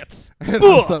her tits. And I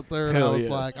Ugh. sat there and Hell I was yeah.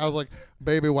 like,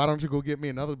 baby, why don't you go get me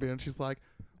another beer? And she's like,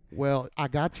 well, I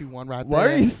got you one right Why there.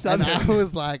 are you and sounding- I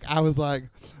was like,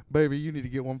 baby, you need to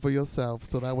get one for yourself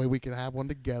so that way we can have one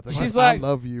together. She's I like-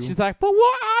 love you. She's like, but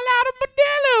what all out of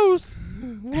Modelo's?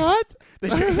 What? I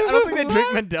don't think they drink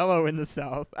Modelo in the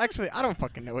South. Actually, I don't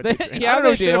fucking know what they drink. Yeah, I don't know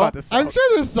they shit do. about the South. I'm sure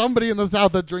there's somebody in the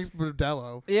South that drinks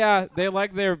Modelo. Yeah, they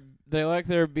like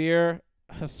their beer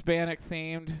Hispanic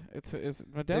themed. Is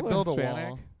Modelo They build Hispanic? a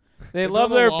wall. They build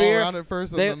love a their wall beer. around it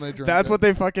first, and They- then they drink That's it. what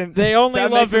they fucking. They only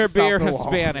that love makes them their stop beer the wall.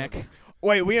 Hispanic.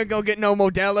 Wait, we ain't gonna get no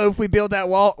Modelo if we build that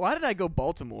wall. Why did I go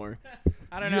Baltimore?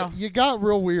 I don't know. You got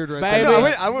real weird right Baby. there. No,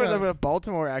 Maybe- I went Yeah. with a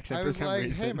Baltimore accent I for was some like,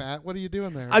 reason. hey, Matt, what are you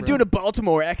doing there? I'm bro? doing a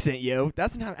Baltimore accent, yo.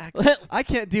 That's not how I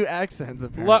can't do accents,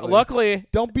 apparently. Luckily,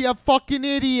 Don't be a fucking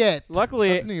idiot.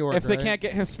 luckily, New York, if they right? can't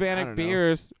get I Hispanic don't know.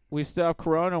 beers, we still have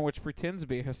Corona, which pretends to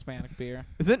be Hispanic beer.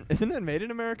 Isn't it made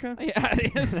in America? Yeah,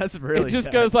 it is. That's really it just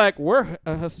sad. goes like, we're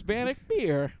a Hispanic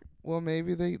beer. Well,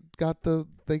 maybe they got the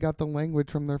language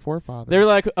from their forefathers. They're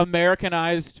like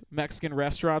Americanized Mexican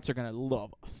restaurants are gonna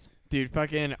love us. Dude,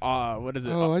 fucking, what is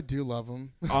it? oh, I do love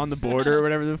them. On the Border or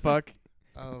whatever the fuck.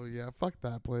 Oh yeah, fuck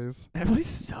that place. That place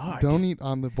sucks. Don't eat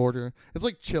on the border. It's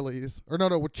like Chili's or no,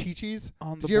 Chi-Chi's.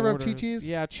 On the Did you ever have borders. Chi-Chi's?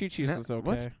 Yeah, Chi-Chi's Yeah, is okay.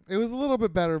 what's- It was a little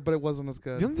bit better, but it wasn't as The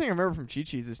good. only thing I remember from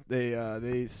Chi-Chi's is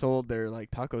they sold their like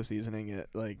taco seasoning at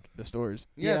like the stores.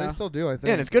 Yeah, Yeah. they still do. I think.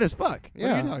 Yeah, and it's good as fuck. What are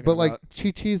you Yeah, talking but like about?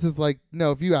 Chi-Chi's is like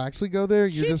no. If you actually go there,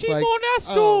 you're just Chi-Chi like,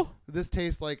 Modesto. oh, this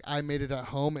tastes like I made it at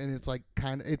home, and it's like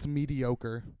it's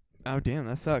mediocre. Oh damn,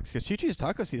 that sucks. Because Chi-Chi's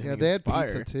taco seasoning Yeah, they is had fire.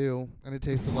 pizza too, and it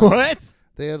tasted like What?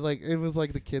 they had like it was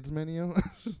like the kids menu.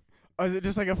 Oh, is it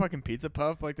just like a fucking pizza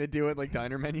puff like they do at like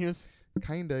diner menus?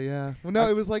 Kinda, yeah. Well, no,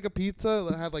 it was like a pizza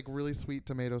that had like really sweet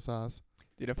tomato sauce.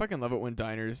 Dude, I fucking love it when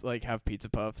diners like have pizza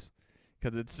puffs.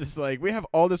 Because it's just like, we have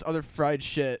all this other fried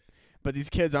shit, but these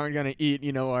kids aren't going to eat,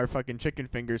 our fucking chicken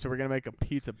fingers, so we're going to make a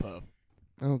pizza puff.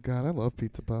 Oh god, I love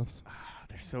pizza puffs.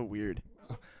 They're so weird.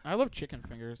 I love chicken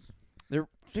fingers.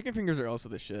 Chicken fingers are also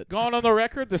the shit. Going on the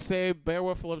record to say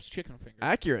Beowulf loves chicken fingers.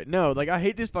 Accurate. No, like I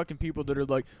hate these fucking people that are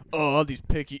like, oh, all these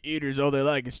picky eaters, all they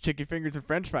like is chicken fingers and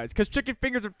french fries. Because chicken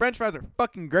fingers and french fries are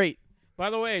fucking great. By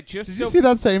the way, just Did so you see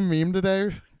that same meme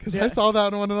today? Because Yeah. I saw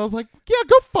that one and I was like, yeah,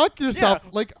 go fuck yourself.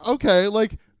 Like, okay,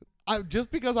 like,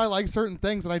 just because I like certain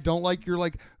things and I don't like your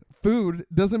like food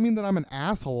doesn't mean that I'm an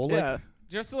asshole. Like, Yeah.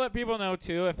 just to let people know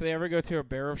too, if they ever go to a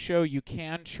Beowulf show, you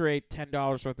can trade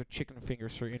 $10 worth of chicken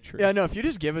fingers for entry. Yeah, no, if you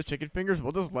just give us chicken fingers,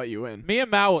 we'll just let you in. Me and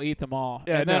Matt will eat them all.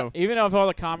 Yeah, and then, no. even if all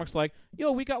the comics like,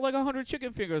 yo, we got like 100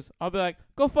 chicken fingers, I'll be like,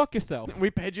 go fuck yourself. We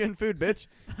paid you in food, bitch.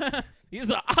 These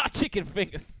are chicken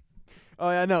fingers. Oh,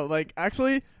 yeah, no, like,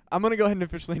 actually, I'm going to go ahead and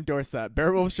officially endorse that.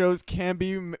 Beowulf shows can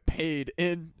be paid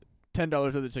in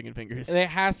 $10 of the chicken fingers. It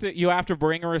has to. You have to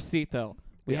bring a receipt though.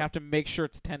 We Yeah. have to make sure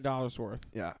it's $10 worth.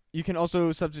 Yeah. You can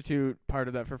also substitute part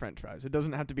of that for french fries. It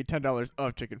doesn't have to be $10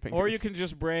 of chicken fingers. Or you can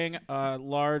just bring a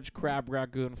large crab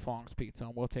ragoon Fong's pizza,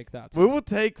 and we'll take that. We will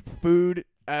take food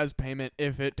as payment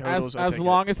if it totals as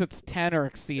long as it's 10 or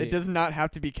exceeding. It does not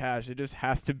have to be cash. It just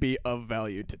has to be of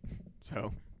value.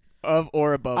 So, of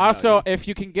or above Also, value. if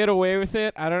you can get away with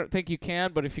it, I don't think you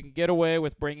can, but if you can get away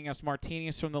with bringing us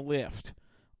martinis from the lift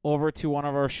over to one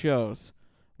of our shows,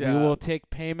 Yeah. we will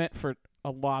take payment for a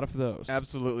lot of those.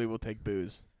 Absolutely, we'll take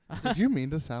booze. Did you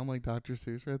mean to sound like Dr.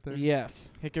 Seuss right there?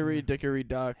 Yes. Hickory dickory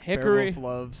dock. Hickory- Beowulf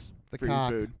loves The free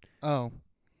cock. food. Oh.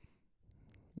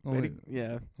 Only,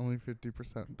 Yeah, only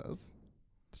 50% does.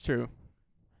 it's true.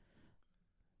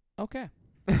 Okay.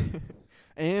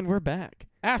 And we're back.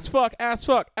 Ass fuck, ass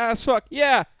fuck, ass fuck,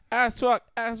 yeah. Ass fuck,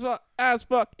 ass fuck, ass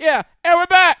fuck, yeah. And we're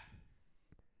back.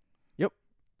 Yep.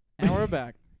 And we're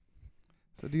back.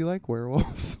 So do you like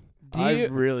werewolves? Do I you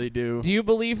really do. do you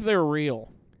believe they're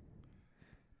real?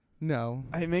 No.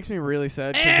 It makes me really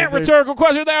sad. 'cause if there's- Rhetorical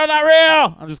question, they're not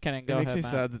real. I'm just kidding. Go It makes ahead, me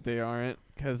Matt. sad that they aren't,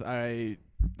 because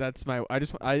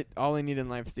all I need in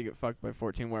life is to get fucked by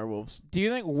 14 werewolves. Do you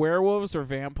think werewolves or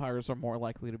vampires are more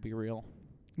likely to be real?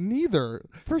 Neither.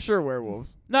 For sure,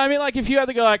 werewolves. No, I mean, like, if you had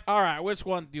to go, like, all right, which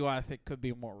one do I think could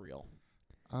be more real?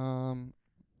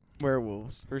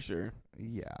 Werewolves, for sure.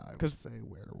 Yeah, I would 'Cause- say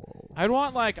werewolf.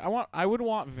 I would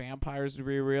want vampires to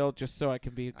be real, just so I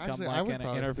can become Actually, I like would in an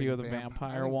probably interview think with a I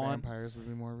vampire think one. Vampires would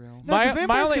be more real. No, because My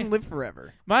vampires only- can live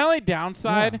forever. My only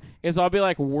downside Yeah. is I'll be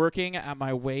like working at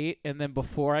my weight, and then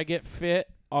before I get fit,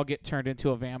 I'll get turned into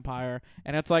a vampire,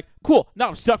 and it's like, cool. Now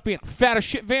I'm stuck being a fat as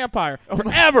shit vampire Oh my-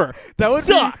 forever. That would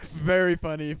sucks. be very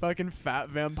funny. Fucking fat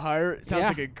vampire. Sounds Yeah.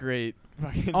 like a great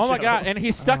fucking Oh my show. god, and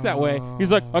he's stuck that way.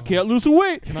 He's like, I can't lose the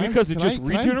weight because it just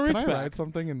regenerates Can I back. write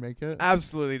something and make it?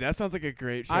 Absolutely. That sounds like a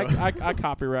great show. I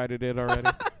copyrighted it already.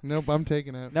 Nope, I'm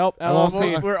taking it. Nope, I won't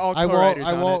LLC. say- we're all I co-writers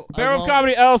won't. I on won't. it. Bear of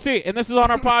Comedy LLC, and this is on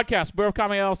our podcast, Bear of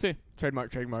Comedy LLC.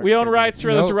 Trademark. We own trademark. rights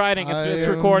for this Nope, writing. I It's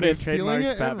am recorded. stealing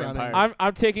Trademarks it Fat and running. Vampire.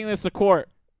 I'm taking this to court.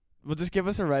 Well, just give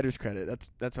us a writer's credit.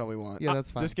 That's all we want. Yeah, that's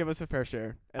fine. Just give us a fair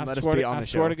share and I let us swear be to- on I the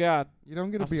swear show. to God. You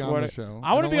don't get I to be swear on the to- show.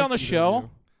 I wanna don't be on the either of show. you.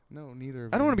 No, neither.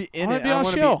 I don't want to be in wanna it. be I on the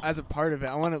want to show. be as a part of it.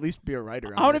 I want to at least be a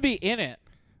writer. I want to be in it.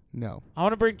 No. I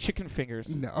want to bring chicken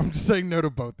fingers. No, I'm just saying no to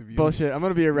both of you. Bullshit. I'm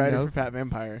gonna be a writer No. for Fat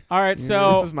Vampire. All right, Yeah.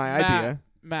 so This is my idea.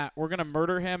 Matt, we're gonna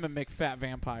murder him and make Fat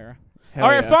Vampire. Hell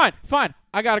All right, yeah. fine.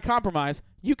 I got a compromise.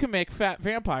 You can make Fat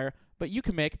Vampire, but you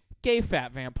can make gay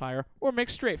Fat Vampire or make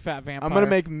straight Fat Vampire. I'm gonna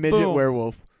make midget Boom.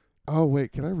 werewolf. Oh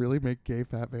wait, can I really make gay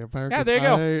fat vampire? Yeah, 'Cause there you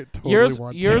go. I totally yours.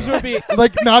 want Yours to. would be.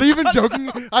 Like, not even joking.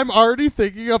 I'm already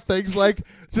thinking of things like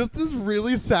just this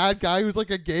really sad guy who's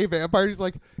like a gay vampire. He's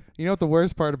like, you know what the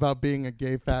worst part about being a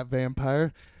gay fat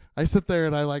vampire? I sit there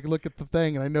and I like look at the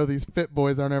thing and I know these fit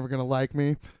boys aren't ever gonna like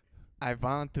me. I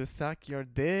want to suck your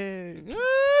dick.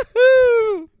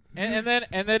 Woohoo! And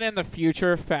then in the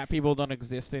future, fat people don't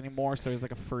exist anymore, so he's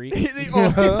like a freak. The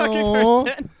only fucking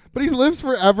person. But he lives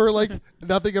forever. Like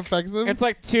nothing affects him. It's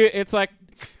like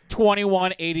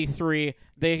 2183.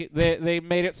 They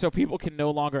made it so people can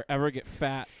no longer ever get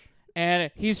fat,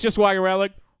 and he's just walking around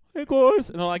like, hey guys,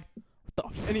 and they're like,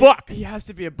 what the And fuck? He has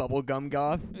to be a bubblegum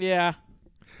goth. Yeah.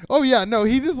 Oh yeah, no,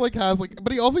 he just like has like,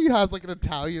 but he also has like an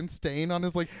Italian stain on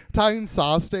his like Italian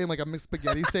sauce stain, like a mixed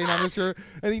spaghetti stain on his shirt,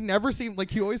 and he never seemed like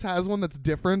he always has one that's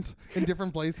different in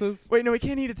different places. Wait, no, he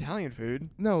can't eat Italian food.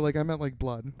 No, like I meant like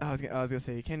blood. I was gonna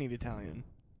say he can't eat Italian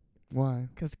Why?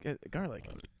 because garlic.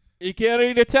 He can't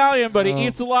eat Italian, but Oh. he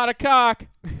eats a lot of cock.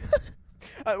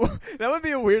 That would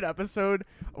be a weird episode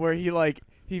where he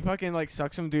fucking like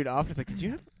sucks some dude off. And it's like, did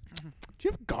you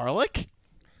have garlic?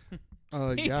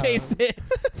 He Yeah. tastes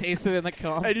it in the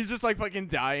cum. And he's just like fucking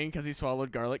dying because he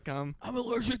swallowed garlic cum. I'm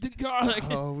allergic to garlic.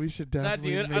 Oh, we should That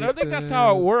definitely. dude, I don't think that's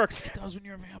how it works. It does when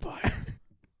you're a vampire.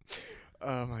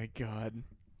 Oh my god.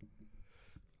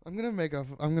 I'm gonna make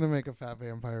a fat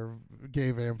vampire,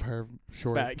 gay vampire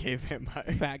short. Fat gay vampire.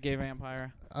 Fat gay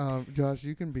vampire. Josh,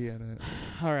 you can be in it.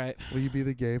 All right, Will you be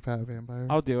the gay fat vampire?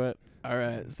 I'll do it. All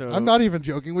right, so I'm not even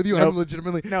joking with you. Nope. I'm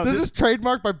legitimately. No, this this- is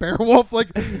trademarked by Beowulf.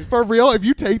 Like, for real, if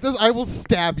you take this, I will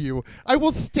stab you. I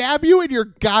will stab you in your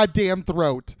goddamn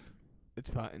throat.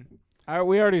 It's fine.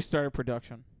 We already started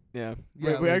production. Yeah,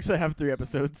 Yeah, we like- actually have 3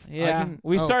 episodes. Yeah,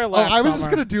 we oh, started last I was just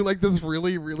summer. gonna do like this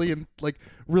really,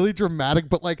 really dramatic,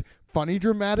 but like funny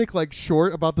dramatic, like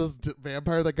short about this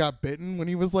vampire that got bitten when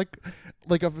he was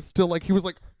still like he was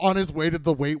like on his way to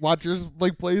the Weight Watchers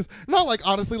like place. Not like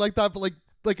honestly like that, but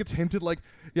like it's hinted like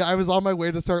yeah, I was on my way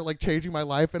to start like changing my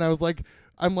life, and I was like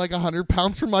I'm like 100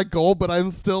 pounds from my goal, but I'm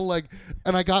still like,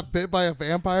 and I got bit by a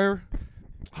vampire.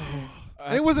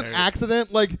 And it was an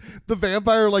accident. Like the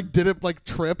vampire like did it like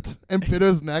tripped and bit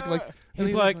his neck. Like and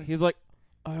He's was like,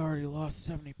 I already lost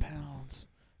 70 pounds.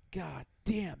 God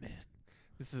damn it.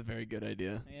 This is a very good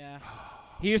idea. Yeah.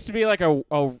 He used to be like a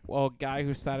guy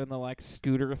who sat in the like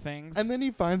scooter things. and then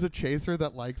he finds a chaser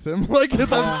that likes him. Like and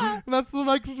that's the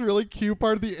like really cute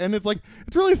part of the end. It's like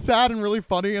it's really sad and really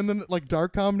funny, and then like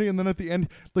dark comedy, and then at the end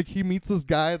like he meets this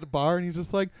guy at the bar and he's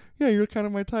just like, yeah, you're kind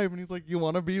of my type, and he's like, you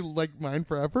want to be like mine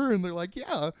forever, and they're like,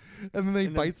 yeah, and then they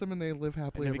And then- bites him and they live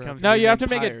happily and it ever becomes- after. no, the you have to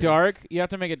make it vampires. dark. You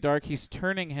have to make it dark. He's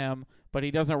turning him, but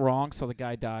he does it wrong, so the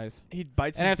guy dies. He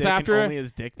bites And his it's dick, after- and only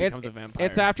his dick it- becomes a vampire.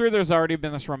 It's after there's already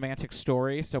been this romantic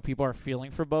story, so people are feeling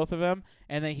for both of them,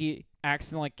 and then he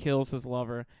accidentally kills his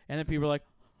lover, and then people are like,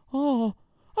 no!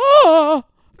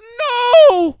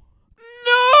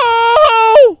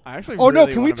 I actually. Oh no!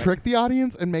 really Can we wanna make- trick the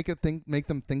audience and make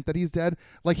them think that he's dead?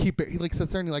 Like he like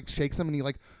sits there and he like shakes him and he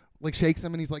like shakes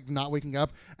him and he's like not waking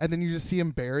up, and then you just see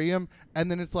him bury him, and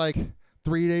then it's like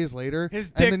 3 days later, His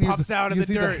and dick then you pops just- out of you the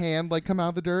see dirt. the hand like come out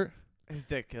of the dirt. His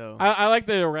dick, though. I like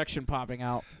the erection popping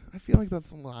out. I feel like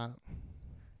that's a lot.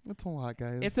 That's a lot,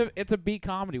 guys. It's a B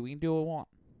comedy. We can do what we want.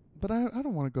 But I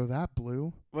don't want to go that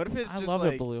blue. What if it's I just love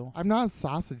like it blue. I'm not a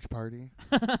Sausage Party.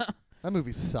 That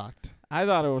movie sucked. I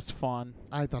thought it was fun.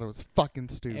 I thought it was fucking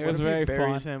It stupid. what was if very he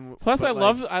buries fun. him? Plus, but, I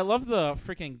like, love the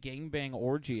freaking gangbang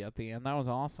orgy at the end. That was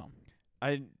awesome.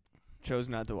 I chose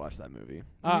not to watch that movie.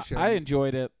 should. I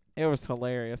enjoyed it. It was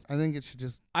hilarious. I think it should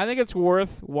just. I think it's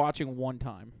worth watching one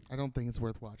time. I don't think it's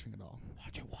worth watching at all.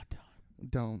 Watch it one time.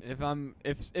 Don't.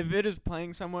 If it is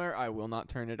playing somewhere, I will not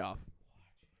turn it off.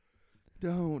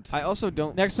 Don't. I also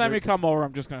don't. Next time ser- you come over,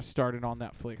 I'm just gonna start it on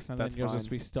Netflix, and That's then you'll just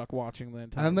fine. be stuck watching the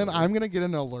entire. And then movie. I'm gonna get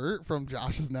an alert from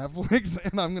Josh's Netflix,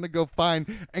 and I'm gonna go find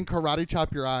and karate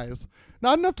chop your eyes.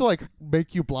 Not enough to like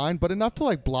make you blind, but enough to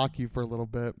like block you for a little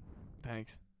bit.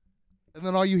 Thanks. And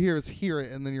then all you hear is hear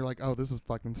it, and then you're like, oh, this is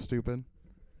fucking stupid.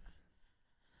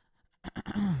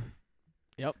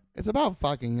 Yep. It's about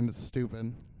fucking, and it's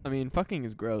stupid. I mean, fucking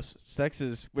is gross. Sex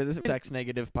is. We're this sex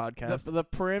negative podcast. the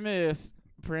premise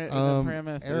The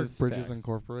premise Eric is Bridges sex.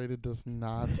 Incorporated does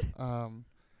not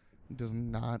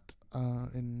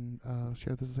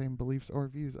share the same beliefs or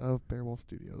views of Beowulf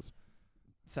Studios.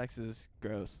 Sex is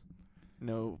gross.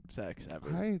 No sex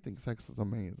ever. I think sex is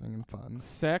amazing and fun.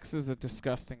 Sex is a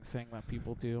disgusting thing that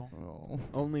people do. Oh,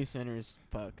 Only sinners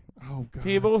fuck. oh God!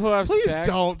 People who have Please sex.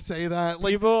 don't say that.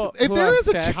 Like, People if who there have is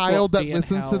a sex will child that be in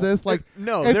listens to hell. this, like,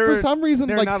 No, if for some reason,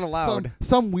 they're like, not allowed.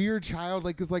 some weird child,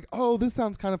 like, is like, oh, this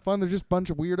sounds kind of fun. They're just a bunch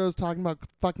of weirdos talking about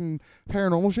fucking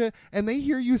paranormal shit, and they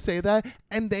hear you say that,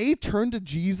 and they turn to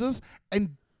Jesus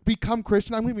and become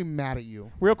Christian. I'm gonna be mad at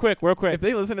you. Real quick. If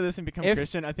they listen to this and become If-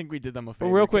 Christian, I think we did them a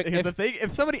favor. real quick, Because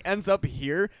if somebody ends up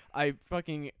here, I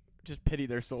fucking just pity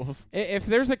their souls. If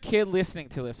there's a kid listening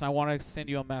to this, I want to send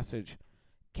you a message.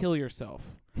 Kill yourself.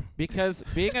 Because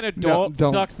being an adult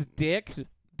don't. sucks dick.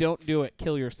 Don't do it.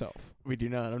 Kill yourself. We do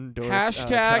not endorse Hashtag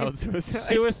child suicide.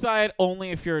 Suicide only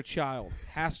if you're a child.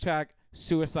 Hashtag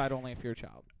suicide only if you're a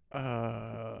child.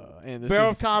 And this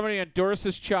Barrel is, of Comedy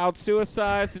endorses child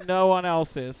suicides and no one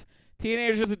else's.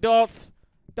 Teenagers, adults,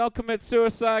 don't commit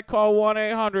suicide. Call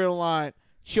 1-800 line.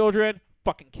 Children,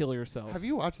 fucking kill yourselves. Have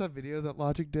you watched that video that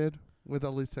Logic did with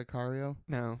Alicia Cario?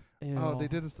 no. Oh, they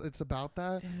did. It's about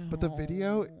that. But the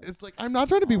video, it's like, I'm not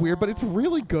trying to be weird, but it's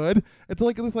really good. It's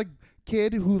like this like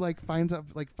kid who like finds out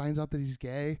that he's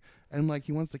gay and like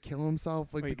he wants to kill himself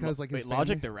like because like his Logic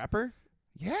family- the rapper.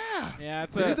 Yeah. Yeah,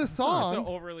 it's They did this It's song. an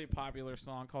overly popular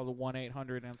song called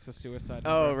 1-800 and it's a suicide.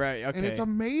 Oh number. right, okay. And it's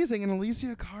amazing, and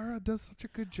Alicia Cara does such a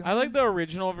good job. I like the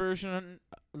original version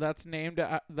that's named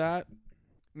that.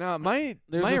 No, my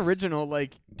There's my this- original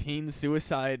like teen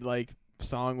suicide like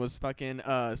song was fucking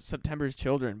September's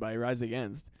Children by Rise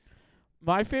Against.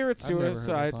 My favorite I've never heard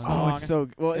suicide that Oh, song it's so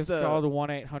well. is It's called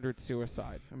 1-800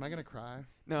 Suicide. Am I gonna cry?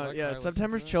 No, Like, I yeah, listened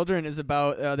September's to it. Children is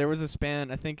about there was a span,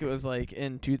 I think it was like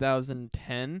in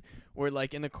 2010, where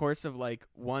like in the course of like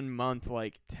 1 month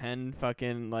like 10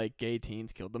 fucking like gay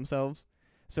teens killed themselves.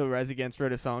 So Rise Against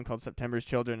wrote a song called September's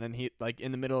Children, and he like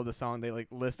in the middle of the song they like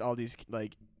list all these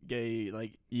like gay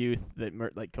like youth that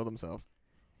like killed themselves.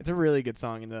 It's a really good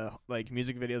song, and the like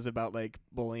music videos about like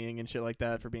bullying and shit like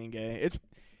that for being gay. It's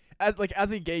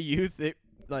as a gay youth, it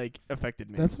like affected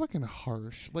me. That's fucking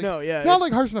harsh. Like, no, yeah, not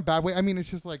like harsh in a bad way. I mean, it's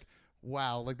just like,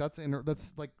 wow, like that's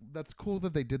cool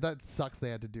that they did that. It sucks they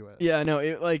had to do it. yeah, no,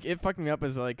 it fucked me up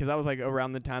as like because I was like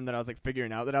around the time that I was like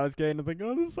figuring out that I was gay, and I was like,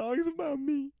 oh, this song's about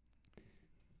me.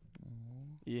 Aw,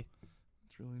 Yeah,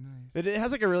 it's really nice. it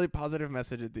has like a really positive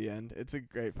message at the end. It's a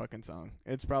great fucking song.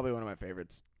 It's probably one of my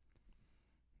favorites.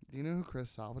 Do you know who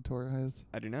Chris Salvatore is?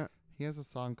 I do not. He has a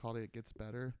song called "It Gets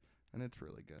Better," and it's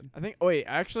really good. I think. Oh wait,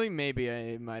 actually, maybe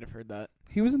I might have heard that.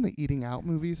 He was in the Eating Out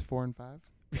movies 4 and 5.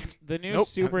 The new Nope.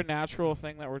 supernatural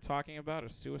thing that we're talking about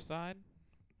is suicide.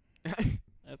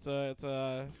 It's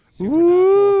a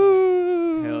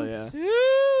supernatural Hell yeah. thing.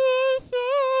 Suicide.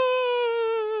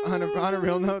 On a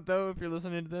real note, though, if you're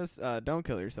listening to this, don't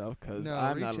kill yourself because No,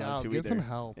 I'm reach not allowed out, to get either. some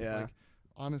help. Yeah. Like,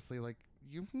 honestly, like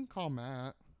you can call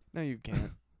Matt. No, you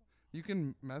can't. You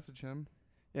can message him.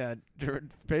 Yeah,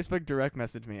 Facebook direct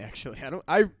message me. Actually,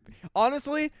 I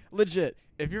honestly, legit.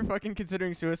 If you're fucking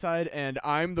considering suicide and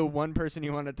I'm the one person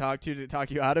you want to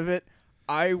talk you out of it,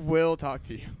 I will talk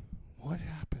to you. What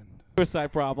happened?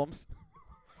 Suicide problems.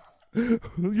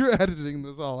 You're editing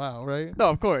this all out, right? No,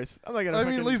 of course. I'm not gonna. I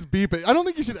mean, at fucking- least beep it. I don't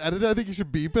think you should edit it. I think you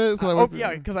should beep it. So that oh would-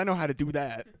 yeah, because I know how to do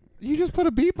that. You just put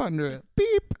a beep under it.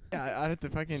 Beep. Yeah, I have to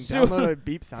fucking Su- download a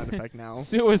beep sound effect now.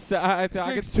 Suicide. It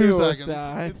Talking takes 2 suicide.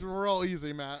 seconds. It's real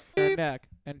easy, Matt. Your neck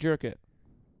and jerk it.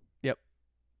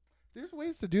 There's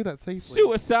ways to do that safely.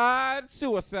 Suicide.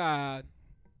 Suicide.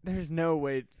 There's no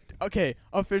way. Okay,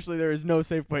 officially, there is no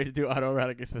safe way to do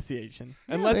autoerotic asphyxiation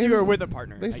Yeah, unless they- you are with a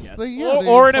partner. They, I s- guess. they, yeah, they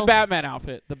or in a self- Batman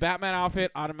outfit. The Batman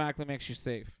outfit automatically makes you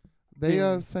safe.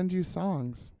 They send you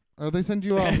songs, or they send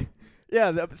you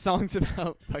Yeah, the songs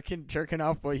about fucking jerking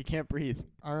off while you can't breathe.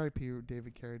 R.I.P.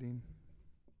 David Carradine.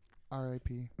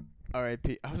 R.I.P.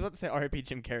 R.I.P. I was about to say R.I.P.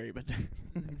 Jim Carrey, but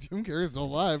Jim Carrey's still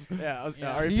alive. yeah, I was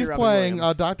Yeah. R.I.P. He's Robin playing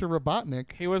Williams. Dr.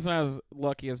 Robotnik. He wasn't as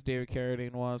lucky as David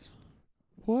Carradine was.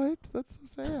 What? That's so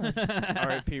sad.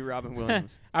 R.I.P. Robin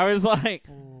Williams. I was like,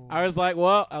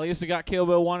 well, at least we got Kill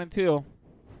Bill 1 and 2.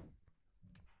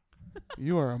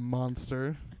 You are a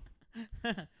monster.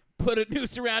 Put a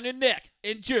noose around your neck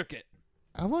and jerk it.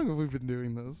 How long have we been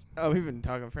doing this? Oh, we've been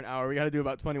talking for an hour. We got to do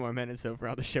about 20 more minutes so for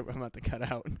all the shit I'm about to cut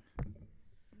out.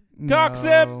 Cocks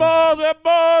and balls and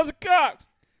cocks.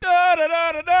 Da da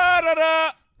da da da da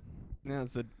da. Yeah,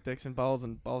 it's the Dicks and Balls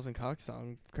and Cocks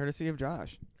song, courtesy of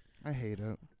Josh. I hate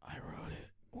it. I wrote it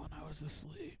when I was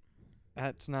asleep.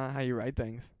 That's not how you write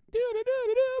things.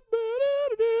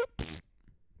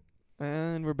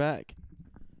 And we're back.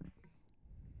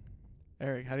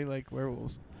 Eric, how do you like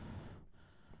werewolves?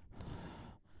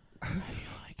 How do you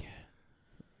like it?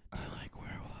 Do you like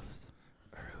werewolves?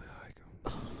 I really like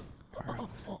them.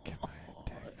 Werewolves get my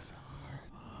dick so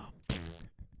hard.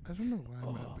 I don't know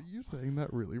why, Matt, but you saying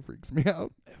that really freaks me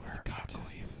out. It was a cock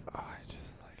leaf. I just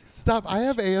like it. Stop. I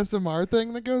have ASMR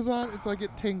thing that goes on, and so I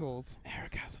get tingles.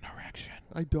 Eric has an erection.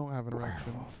 I don't have an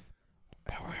erection.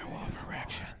 Werewolf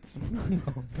erections.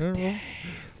 Werewolf.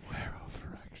 Days. Werewolf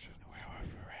erections. Werewolf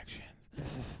erections.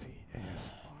 This is the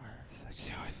ASMR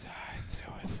section.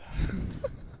 Suicide.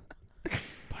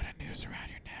 Put a noose around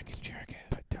your neck and jerk it.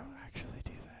 But don't actually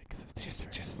do that because it's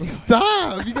Just do it.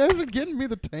 Stop! You guys are getting me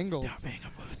the tingles. Stop being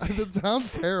a pussy. That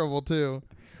sounds terrible too.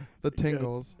 The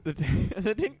tingles.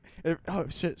 Oh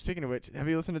shit! Speaking of which, have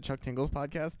you listened to Chuck Tingle's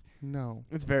podcast? No,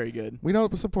 It's very good. we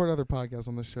don't support other podcasts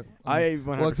on this shit. I 100%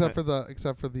 well,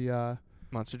 except for the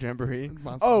Monster Jamboree.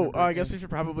 Monster Oh, Jamboree. I guess we should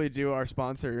probably do our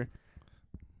sponsor.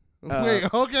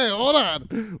 Wait, okay, hold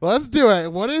on. Let's do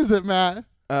it. What is it, Matt?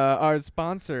 Our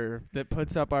sponsor that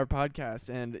puts up our podcast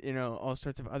and all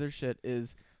sorts of other shit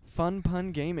is Fun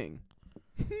Pun Gaming,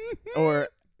 or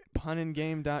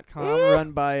punandgame.com,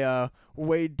 run by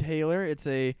Wade Taylor. It's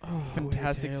a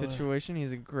fantastic situation.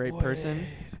 He's a great person.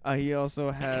 He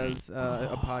also has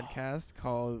a podcast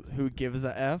called Who Gives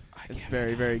a F. It's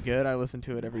very, very good. I listen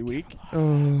to it every week.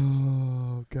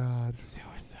 Oh God.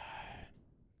 Suicide.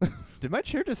 Did my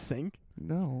chair just sink?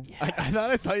 No. Yes. I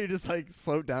thought I saw you just like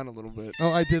slow down a little bit.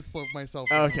 Oh, I did slow myself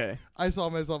down. Okay. I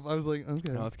saw myself. I was like,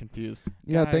 okay. I was confused.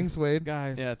 Yeah, Guys, thanks, Wade.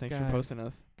 Guys. Yeah, thanks for guys, posting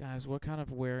us. Guys, what kind of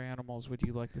were animals would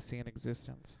you like to see in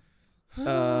existence?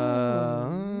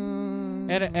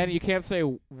 And you can't say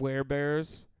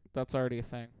werebears. That's already a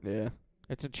thing. Yeah.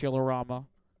 It's in Chillerama.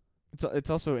 It's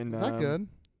also in. Is that good?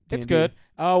 It's D&D. good.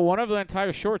 One of the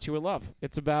entire shorts you would love.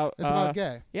 It's about. It's about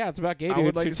gay. Yeah, it's about gay I would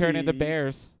dudes like who to turn into see-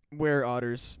 bears. Were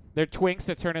otters. They're twinks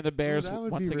that turn into bears Ooh, that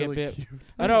would once be they really get bit. cute.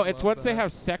 I know, would it's love once they that.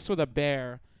 have sex with a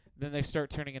bear, then they start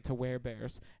turning into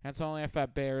werebears. And it's only if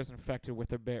that bear is infected with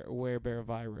the werebear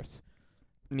virus.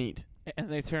 Neat. And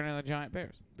they turn into giant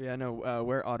bears. But yeah, no.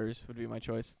 Were otters would be my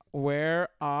choice. Were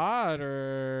otters.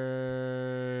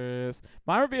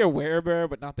 Mine would be a werebear,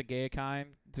 but not the gay kind.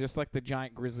 Just like the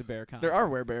giant grizzly bear kind. There are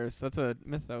werebears. That's a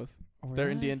mythos. They're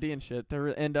in D&D and shit.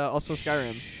 And also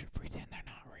Skyrim. Shh, pretend they're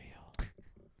not real.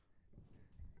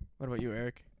 What about you,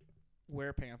 Eric?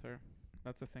 Werepanther.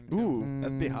 That's a thing too. Ooh,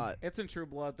 that'd be Mm. hot. It's in True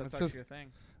Blood. That's That's actually just- a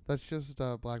thing. That's just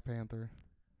Black Panther.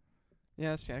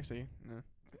 Yeah, it's actually. No.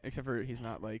 Except for he's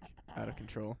not like out of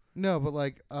control. No, but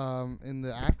like in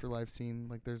the afterlife scene,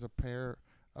 like there's a panther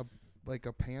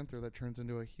that turns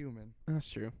into a human. That's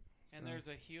true. And So- there's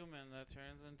a human that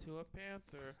turns into a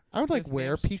panther. I would like His wear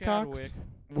name's peacocks. Chadwick.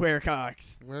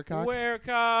 Werecocks. Werecocks. Werecock.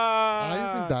 I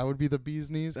just think that would be the bee's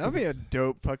knees. That'd 'cause be a it's-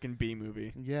 dope fucking B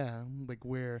movie. yeah, like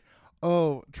where.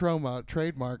 Oh, Troma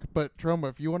trademark. But Troma,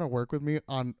 if you want to work with me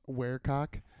on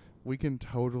werecock, we can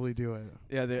totally do it.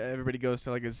 Yeah, everybody goes to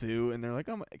like a zoo and they're like,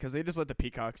 oh, because they just let the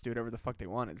peacocks do whatever the fuck they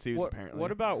want at zoos. Apparently.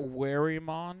 What about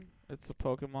Weremon? It's a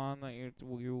Pokemon that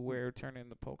you wear turn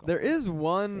into Pokemon. There is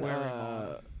one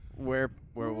Weremon. werewolf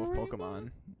Weremon? Pokemon.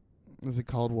 Is it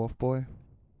called Wolf Boy?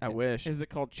 I wish. Is it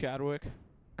called Chadwick?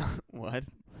 What?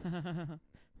 I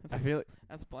that's, feel like.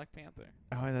 that's Black Panther.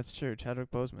 Oh, that's true.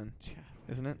 Chadwick Boseman, Chadwick.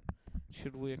 isn't it?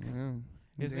 Chadwick. Yeah.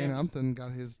 His Dan name's- Umpton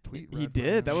got his tweet. He read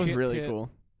did. by That was Shit really tit. cool.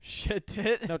 Shit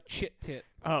tit. No, Chit Tit.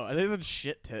 Oh, I think it was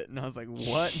shit tit, and I was like,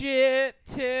 what? Shit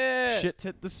Tit. Shit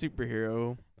tit the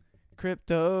superhero.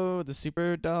 Crypto the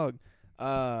super dog.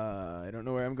 I don't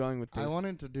know where I'm going with this. I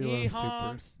wanted to do He a super.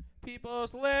 humps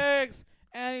people's legs,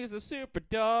 and he's a super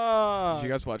dog. Did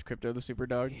you guys watch Crypto the super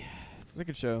dog? It's Yes. a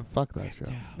good show. Fuck that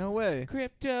show. No way.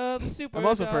 Crypto the super I'm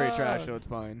also dog. furry trash, so it's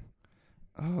fine.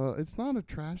 It's not a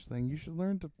trash thing. You should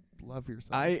learn to love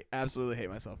yourself. I absolutely hate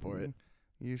myself for it.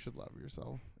 You should love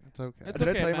yourself. It's okay. It's Did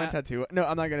I okay, tell you my Matt. tattoo? No,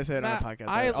 I'm not gonna say it Matt, on a podcast.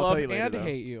 I I'll love tell you later, and though.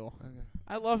 hate you. Okay.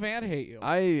 I love and hate you.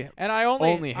 And I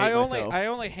only hate myself. I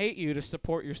only hate you to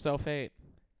support your self-hate.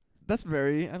 That's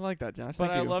I like that, Josh. But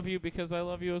Thank I you. love you because I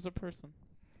love you as a person.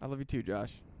 I love you too,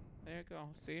 Josh. There you go.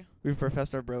 See? We've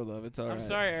professed our bro love. It's alright. I'm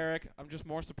sorry, Eric. I'm just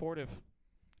more supportive.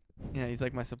 Yeah, he's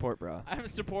like my support bro. I'm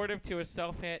supportive to his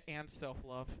self-hate and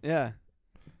self-love. Yeah.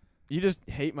 You just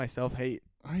hate my self-hate.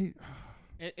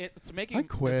 It's making I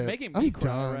quit. It's making me I'm cry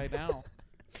done. right now.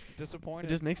 It Disappointed.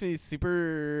 just makes me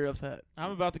super upset.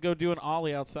 I'm about to go do an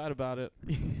ollie outside about it.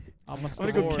 On my I'm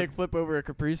gonna go skateboard. kickflip over a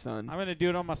Capri Sun. I'm gonna do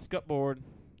it on my skateboard.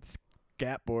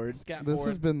 Gap board. Skatboard. This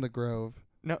has been the Grove.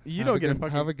 No, you Have don't a get a good,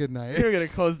 fucking. have a good You night. don't get to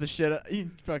close the shit up.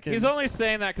 You fucking. He's only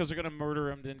saying that because we're gonna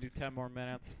murder him. Then do 10 more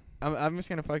minutes. I'm just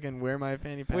gonna fucking wear my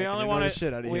fanny pack. We and only annoy the want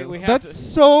shit out of you. we have That's to,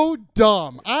 so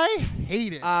dumb. I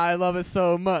hate it. I love it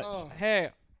so much. Oh. hey,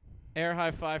 air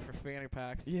high five for fanny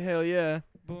packs. Yeah, hell yeah,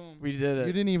 Boom. we did You it.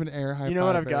 didn't even air high You know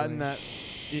what five I've gotten earlier.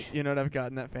 that? You know what I've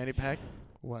gotten that fanny pack?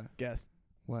 What? Guess.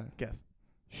 What? Guess.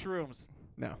 Shrooms.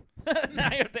 No.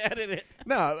 Now you have to edit it.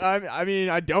 No. I mean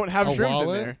I don't have A shrooms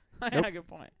wallet? in there. Yeah, good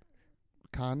point.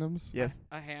 Condoms? Yes.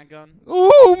 A handgun.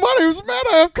 Oh, my name's Matt.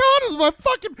 I have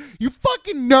condoms. You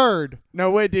fucking nerd.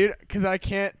 No way, dude. Because I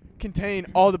can't contain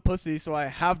all the pussy, so I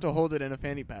have to hold it in a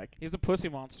fanny pack. He's a pussy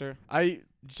monster. I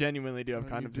genuinely do have You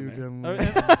condoms do in there.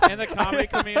 genuinely. In the comedy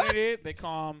community, they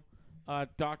call him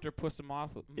Dr.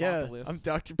 Pussymonthulus. Yeah, I'm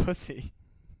Dr. Pussy.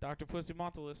 Dr.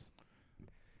 Pussymonthulus.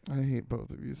 I hate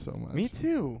both of you so much. Me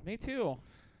too. Me too.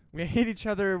 We hate each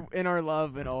other in our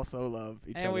love and also love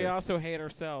each And other. we also hate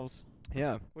ourselves,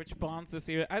 Yeah. which bonds us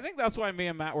even. I think that's why me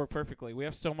and Matt work perfectly. We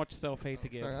have so much self-hate to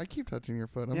give. Sorry, I keep touching your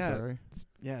foot. I'm Yeah. sorry.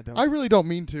 Yeah, don't I really don't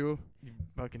mean to. you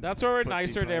fucking That's why we're footsie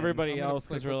nicer to playing. everybody I'm gonna else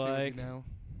play because we're footsie with you like, now.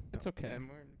 it's okay.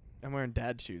 I'm wearing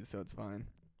dad shoes, so it's fine.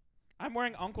 I'm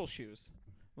wearing uncle shoes,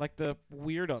 like the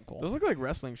weird uncle. Those look like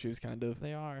wrestling shoes, kind of.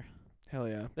 They are. Hell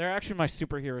yeah. They're actually my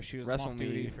superhero shoes. I'm Wrestle off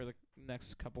duty me. for the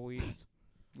next couple weeks.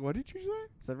 What did you say?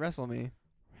 Said wrestle me.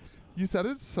 You said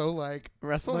it so like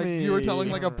Wrestle like me. you were telling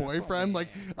like a Wrestle boyfriend me. like,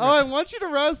 oh, I want you to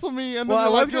wrestle me, and then Well,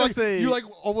 I you're was like, gonna say- you like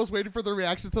almost waited for the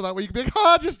reaction so that way you could be like,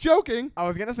 ha, just joking. I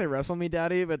was gonna say wrestle me,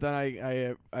 daddy, but then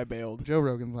I bailed. Joe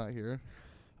Rogan's not here.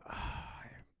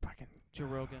 Fucking Joe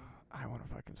Rogan. I want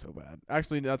to fuck him so bad.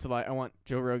 Actually, that's a lie. I want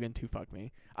Joe Rogan to fuck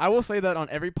me. I will say that on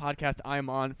every podcast I am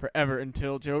on forever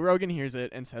until Joe Rogan hears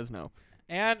it and says no.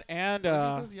 And He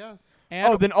says yes. and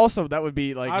Oh, then also that would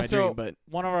be like my Also- dream, but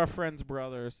one of our friends'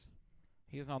 brothers,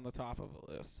 he's on the top of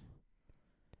the list.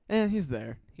 he's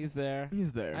there. He's there.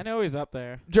 He's there. I know he's up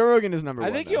there. Joe Rogan is number I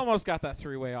one. think though. you almost got that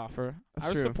three-way offer. That's I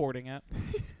was true. supporting it.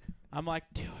 I'm like,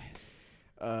 do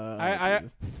it. I I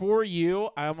for you,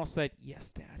 I almost said yes,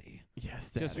 daddy. yes,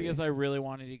 daddy. Just because I really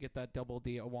wanted to get that double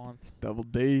D at once. double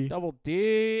D. Double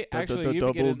D. Actually, you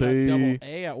could get double that double D.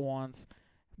 A at once.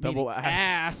 Double meaning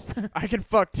ass. ass. I can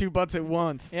fuck two butts at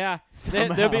once. Yeah.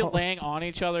 Somehow. They'll be laying on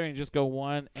each other and just go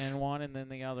one and then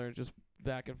the other, just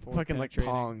back and forth. Fucking like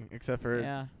penetrating. Pong, except for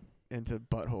Yeah. into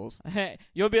buttholes.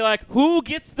 You'll be like, who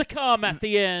gets the cum at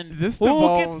the end? This Who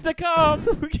devolved- gets the cum?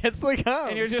 Who gets the cum?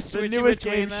 And you're just the switching newest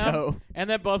between game them. show. And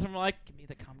then both of them are like, give me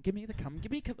the cum, give me the cum,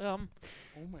 give me cum.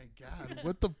 Oh my god,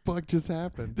 what the fuck just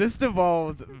happened? This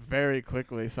devolved very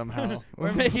quickly somehow.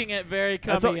 We're making it very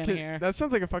That's all- cummy in here. That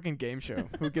sounds like a fucking game show.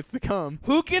 Who gets the cum?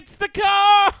 Who gets the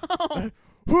cum?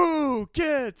 Who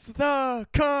gets the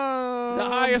cum? The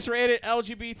highest rated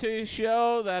LGBT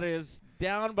show that is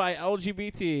down by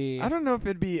LGBT. I don't know if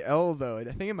it'd be L though. I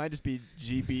think it might just be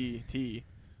GBT,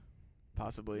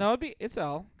 possibly. No, it's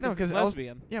L. No, it's 'cause L's-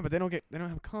 lesbian. Yeah, but they don't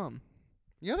have cum.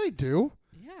 Yeah, they do.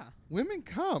 Yeah. Women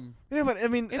come. Yeah, but I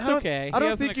mean, It's I don't, okay. I He don't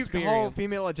has an think you call experience.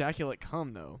 female ejaculate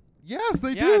cum though. Yes,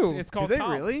 they Yeah, do. it's called Do they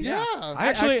cum. really? yeah.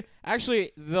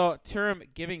 Actually, the term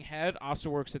giving head also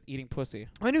works with eating pussy.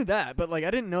 I knew that, but like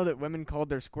I didn't know that women called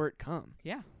their squirt cum.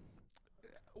 Yeah.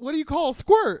 What do you call a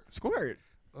squirt? Squirt.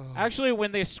 Ugh. Actually,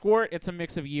 when they squirt, it's a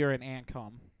mix of urine and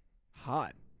cum.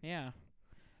 Hot. Yeah.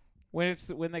 When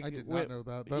they I did when- not know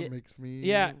that. That yeah, makes me.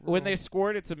 Yeah, when they wrong.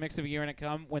 squirt, it's a mix of urine and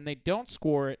cum. When they don't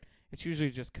squirt, it's usually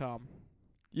just cum.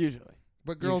 Usually.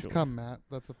 But girls usually. come, Matt.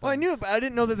 That's the thing. Well, I knew it, but I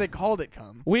didn't know that they called it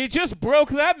cum. We just broke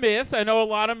that myth. I know a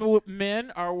lot of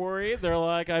men are worried. They're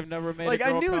like, I've never made Like a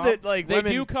I girl knew cum. that like They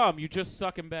women. do cum. You just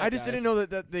suck in bed. I just guys. didn't know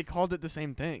that they called it the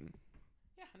same thing.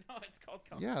 Yeah, no, it's called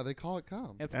cum. Yeah, they call it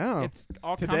cum. It's Oh. it's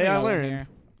all Today coming I out in learned. here.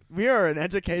 We are an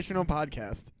educational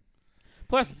podcast.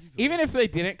 Plus, Jesus. even if they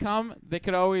didn't come, we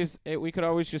could always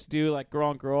just do like girl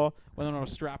on girl with one of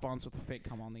those strap-ons with the fake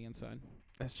cum on the inside.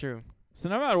 That's true. So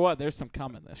no matter what, there's some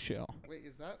cum in this show. Wait,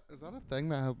 is that a thing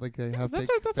that have, like they Yeah, have? that's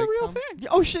fake, a fake real cum? thing.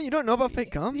 Oh shit! You don't know about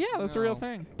fake cum? Yeah, that's a real No.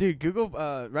 thing. Dude, Google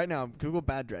right now. Google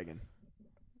Bad Dragon.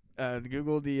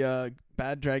 Google the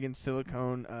Bad Dragon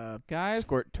silicone Guys,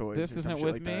 squirt toys. this or some isn't shit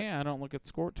with like me. that. I don't look at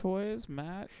squirt toys.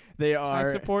 Matt, They I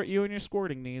are. support you and your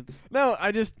squirting needs. No,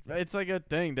 it's like a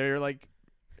thing. They're like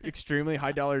extremely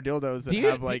high dollar dildos that Do you-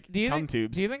 have do- like do you cum think-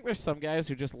 tubes. Do you think there's some guys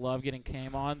who just love getting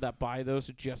came on that buy those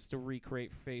just to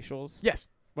recreate facials? Yes,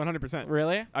 100%.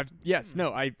 Really?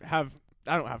 No, I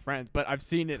don't have friends, but I've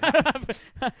seen it.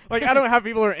 Like I don't have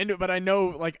people who are into it, but I know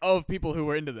like of people who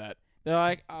were into that. They're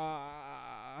like,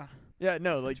 Yeah,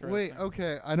 no, That's like interesting. Wait,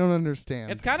 okay, I don't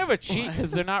understand. it's kind of a cheat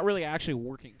because they're not really actually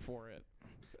working for it.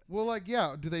 well, like,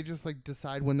 yeah. Do they just like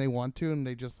decide when they want to, and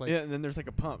they just like? yeah, and then there's like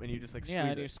a pump, and you just like Yeah, squeeze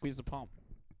and you it. squeeze the pump.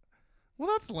 Well,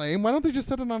 that's lame. Why don't they just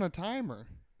set it on a timer?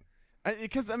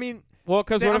 Because I mean, Well,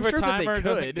 because I'm whatever sure that they timer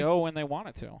doesn't could. go when they want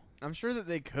it to. I'm sure that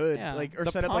they could, Yeah, or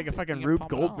the set up like a pump, fucking you can Rube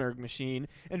pump it out. Goldberg machine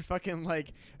and fucking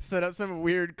like set up some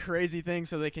weird crazy thing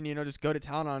so they can just go to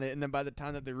town on it, and then by the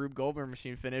time that the Rube Goldberg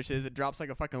machine finishes, it drops like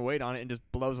a fucking weight on it and just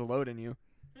blows a load in you.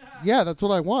 Yeah, that's what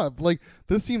I want. Like,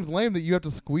 this seems lame that you have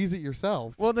to squeeze it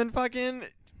yourself. Well, then fucking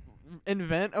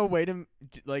invent a way to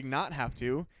like not have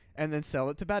to, and then sell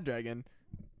it to Bad Dragon.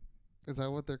 Is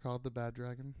that what they're called, the Bad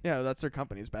Dragon? Yeah, that's their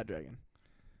company, is Bad Dragon,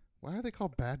 Why are they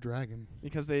called Bad Dragon?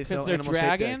 because they Because sell they're animal-shaped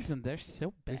dragons dicks. and they're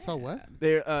so bad. They sell what?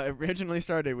 They originally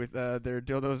started with their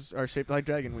dildos are shaped like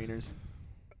dragon wieners.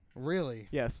 Really?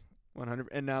 Yes, 100.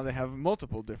 And now they have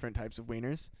multiple different types of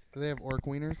wieners. Do they have orc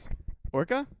wieners?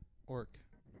 Orca? Orc.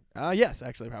 Yes,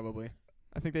 actually, probably.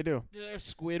 I think they do. Do they have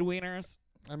squid wieners?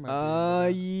 I might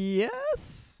be.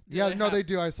 Yes. Yeah, they no, have- they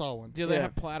do. I saw one. Do they Yeah.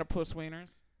 have platypus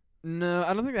wieners? No,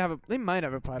 I don't think they have a. They might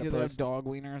have a Do they platypus. have dog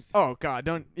wieners? Oh God,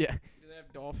 don't. Yeah, Do they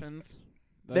have dolphins?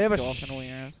 they have a dolphin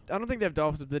wieners. I don't think they have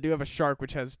dolphins. But they do have a shark,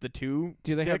 which has the two.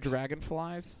 Do they have dicks.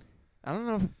 dragonflies? I don't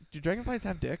know. Do dragonflies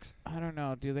have dicks? I don't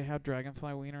know. Do they have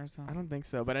dragonfly wieners? I don't think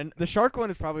so. But the shark one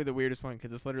is probably the weirdest one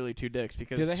because it's literally two dicks.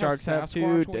 Because Do they sharks have have two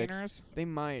Sasquatch dicks. wieners? They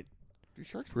might. Do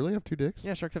sharks really have two dicks?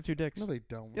 Yeah, sharks have two dicks. No, they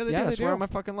don't. Yeah, they Yeah, do. I they swear do. on my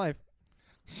fucking life.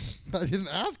 I didn't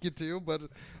ask you to, but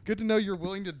good to know you're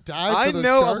willing to die I for the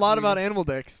know a shark lot wiener. about animal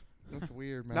dicks. That's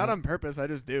weird, man. Not on purpose. I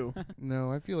just do.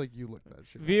 No, I feel like you look that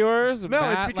shit. Viewers, No,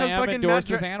 Matt it's because Lamb fucking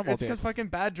endorses animal It's because dicks. fucking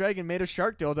Bad Dragon made a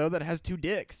shark dildo that has two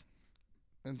dicks.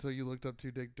 And so you looked up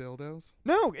two dick dildos?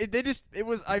 No,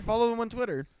 I follow them on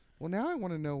Twitter. Well, now I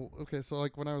want to know. Okay, so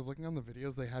like when I was looking on the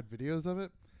videos, they had videos of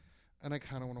it, and I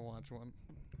kind of want to watch one.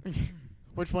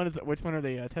 Which one are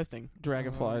they testing?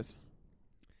 Dragonflies.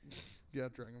 Yeah,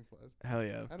 dragonflies. Hell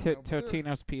yeah. I don't know, but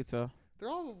Totino's Pizza. they're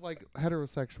all like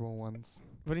heterosexual ones.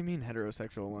 What do you mean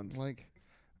heterosexual ones? Like,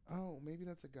 oh, maybe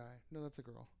that's a guy. No, that's a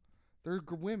girl. They're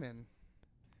women.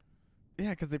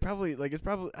 Yeah, because they probably it's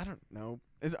probably I don't know.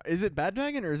 Is it Bad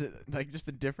Dragon or is it like just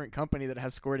a different company that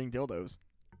has squirting dildos?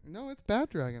 No, it's Bad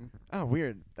Dragon. Oh,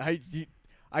 weird.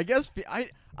 I guess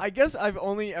I've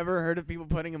only ever heard of people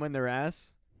putting them in their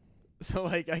ass. So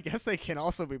I guess they can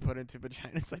also be put into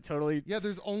vaginas. Yeah,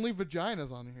 there's only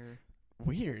vaginas on here.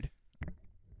 Weird.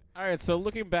 All right, so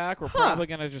looking back, we're Huh. probably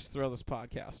going to just throw this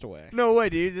podcast away. No way,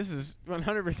 dude. This is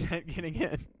 100% getting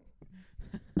in.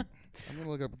 I'm gonna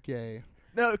look up gay.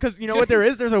 No, because you know what there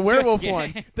is? There's a werewolf gay.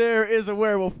 one. There is a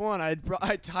werewolf one. I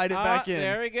tied it back in.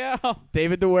 There we go.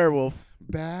 David the werewolf.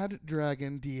 Bad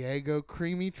Dragon Diego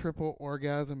creamy triple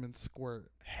orgasm and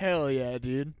squirt. Hell yeah,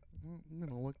 dude. I'm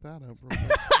gonna look that up. Real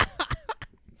quick.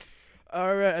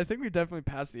 All right, I think we definitely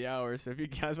passed the hour. So if you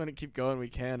guys want to keep going, we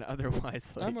can.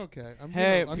 Otherwise, I'm okay.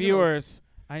 Hey, I'm viewers,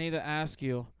 I need to ask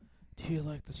you, do you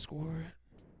like to squirt?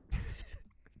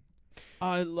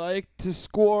 I like to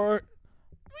squirt.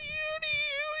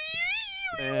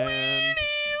 and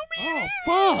Oh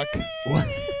fuck! What?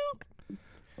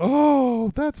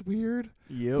 Oh, that's weird.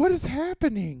 yep. What is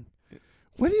happening?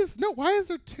 Why is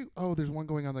there two? Oh, there's one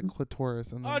going on the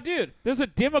clitoris and Oh, the, dude, there's a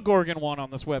Demogorgon one on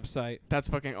this website. That's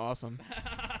fucking awesome.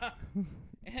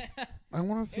 I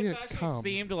want to see It's it actually come.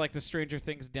 themed to like the Stranger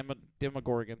Things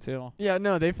Demogorgon too. Yeah,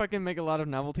 no, they fucking make a lot of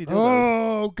novelty dildos.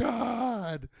 Oh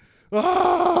God!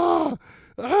 Ah!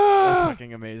 That's Ah!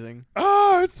 fucking amazing.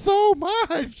 Ah! It's so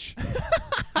much.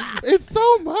 It's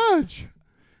so much.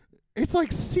 It's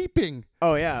like seeping.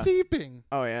 Oh yeah. Seeping.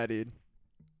 Oh yeah, dude.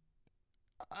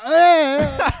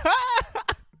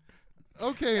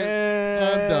 Okay,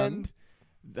 I'm done. And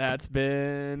that's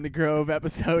been the Grove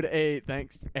episode 8.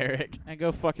 Thanks, Eric. And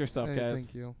go fuck yourself, Hey, guys.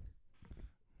 thank you.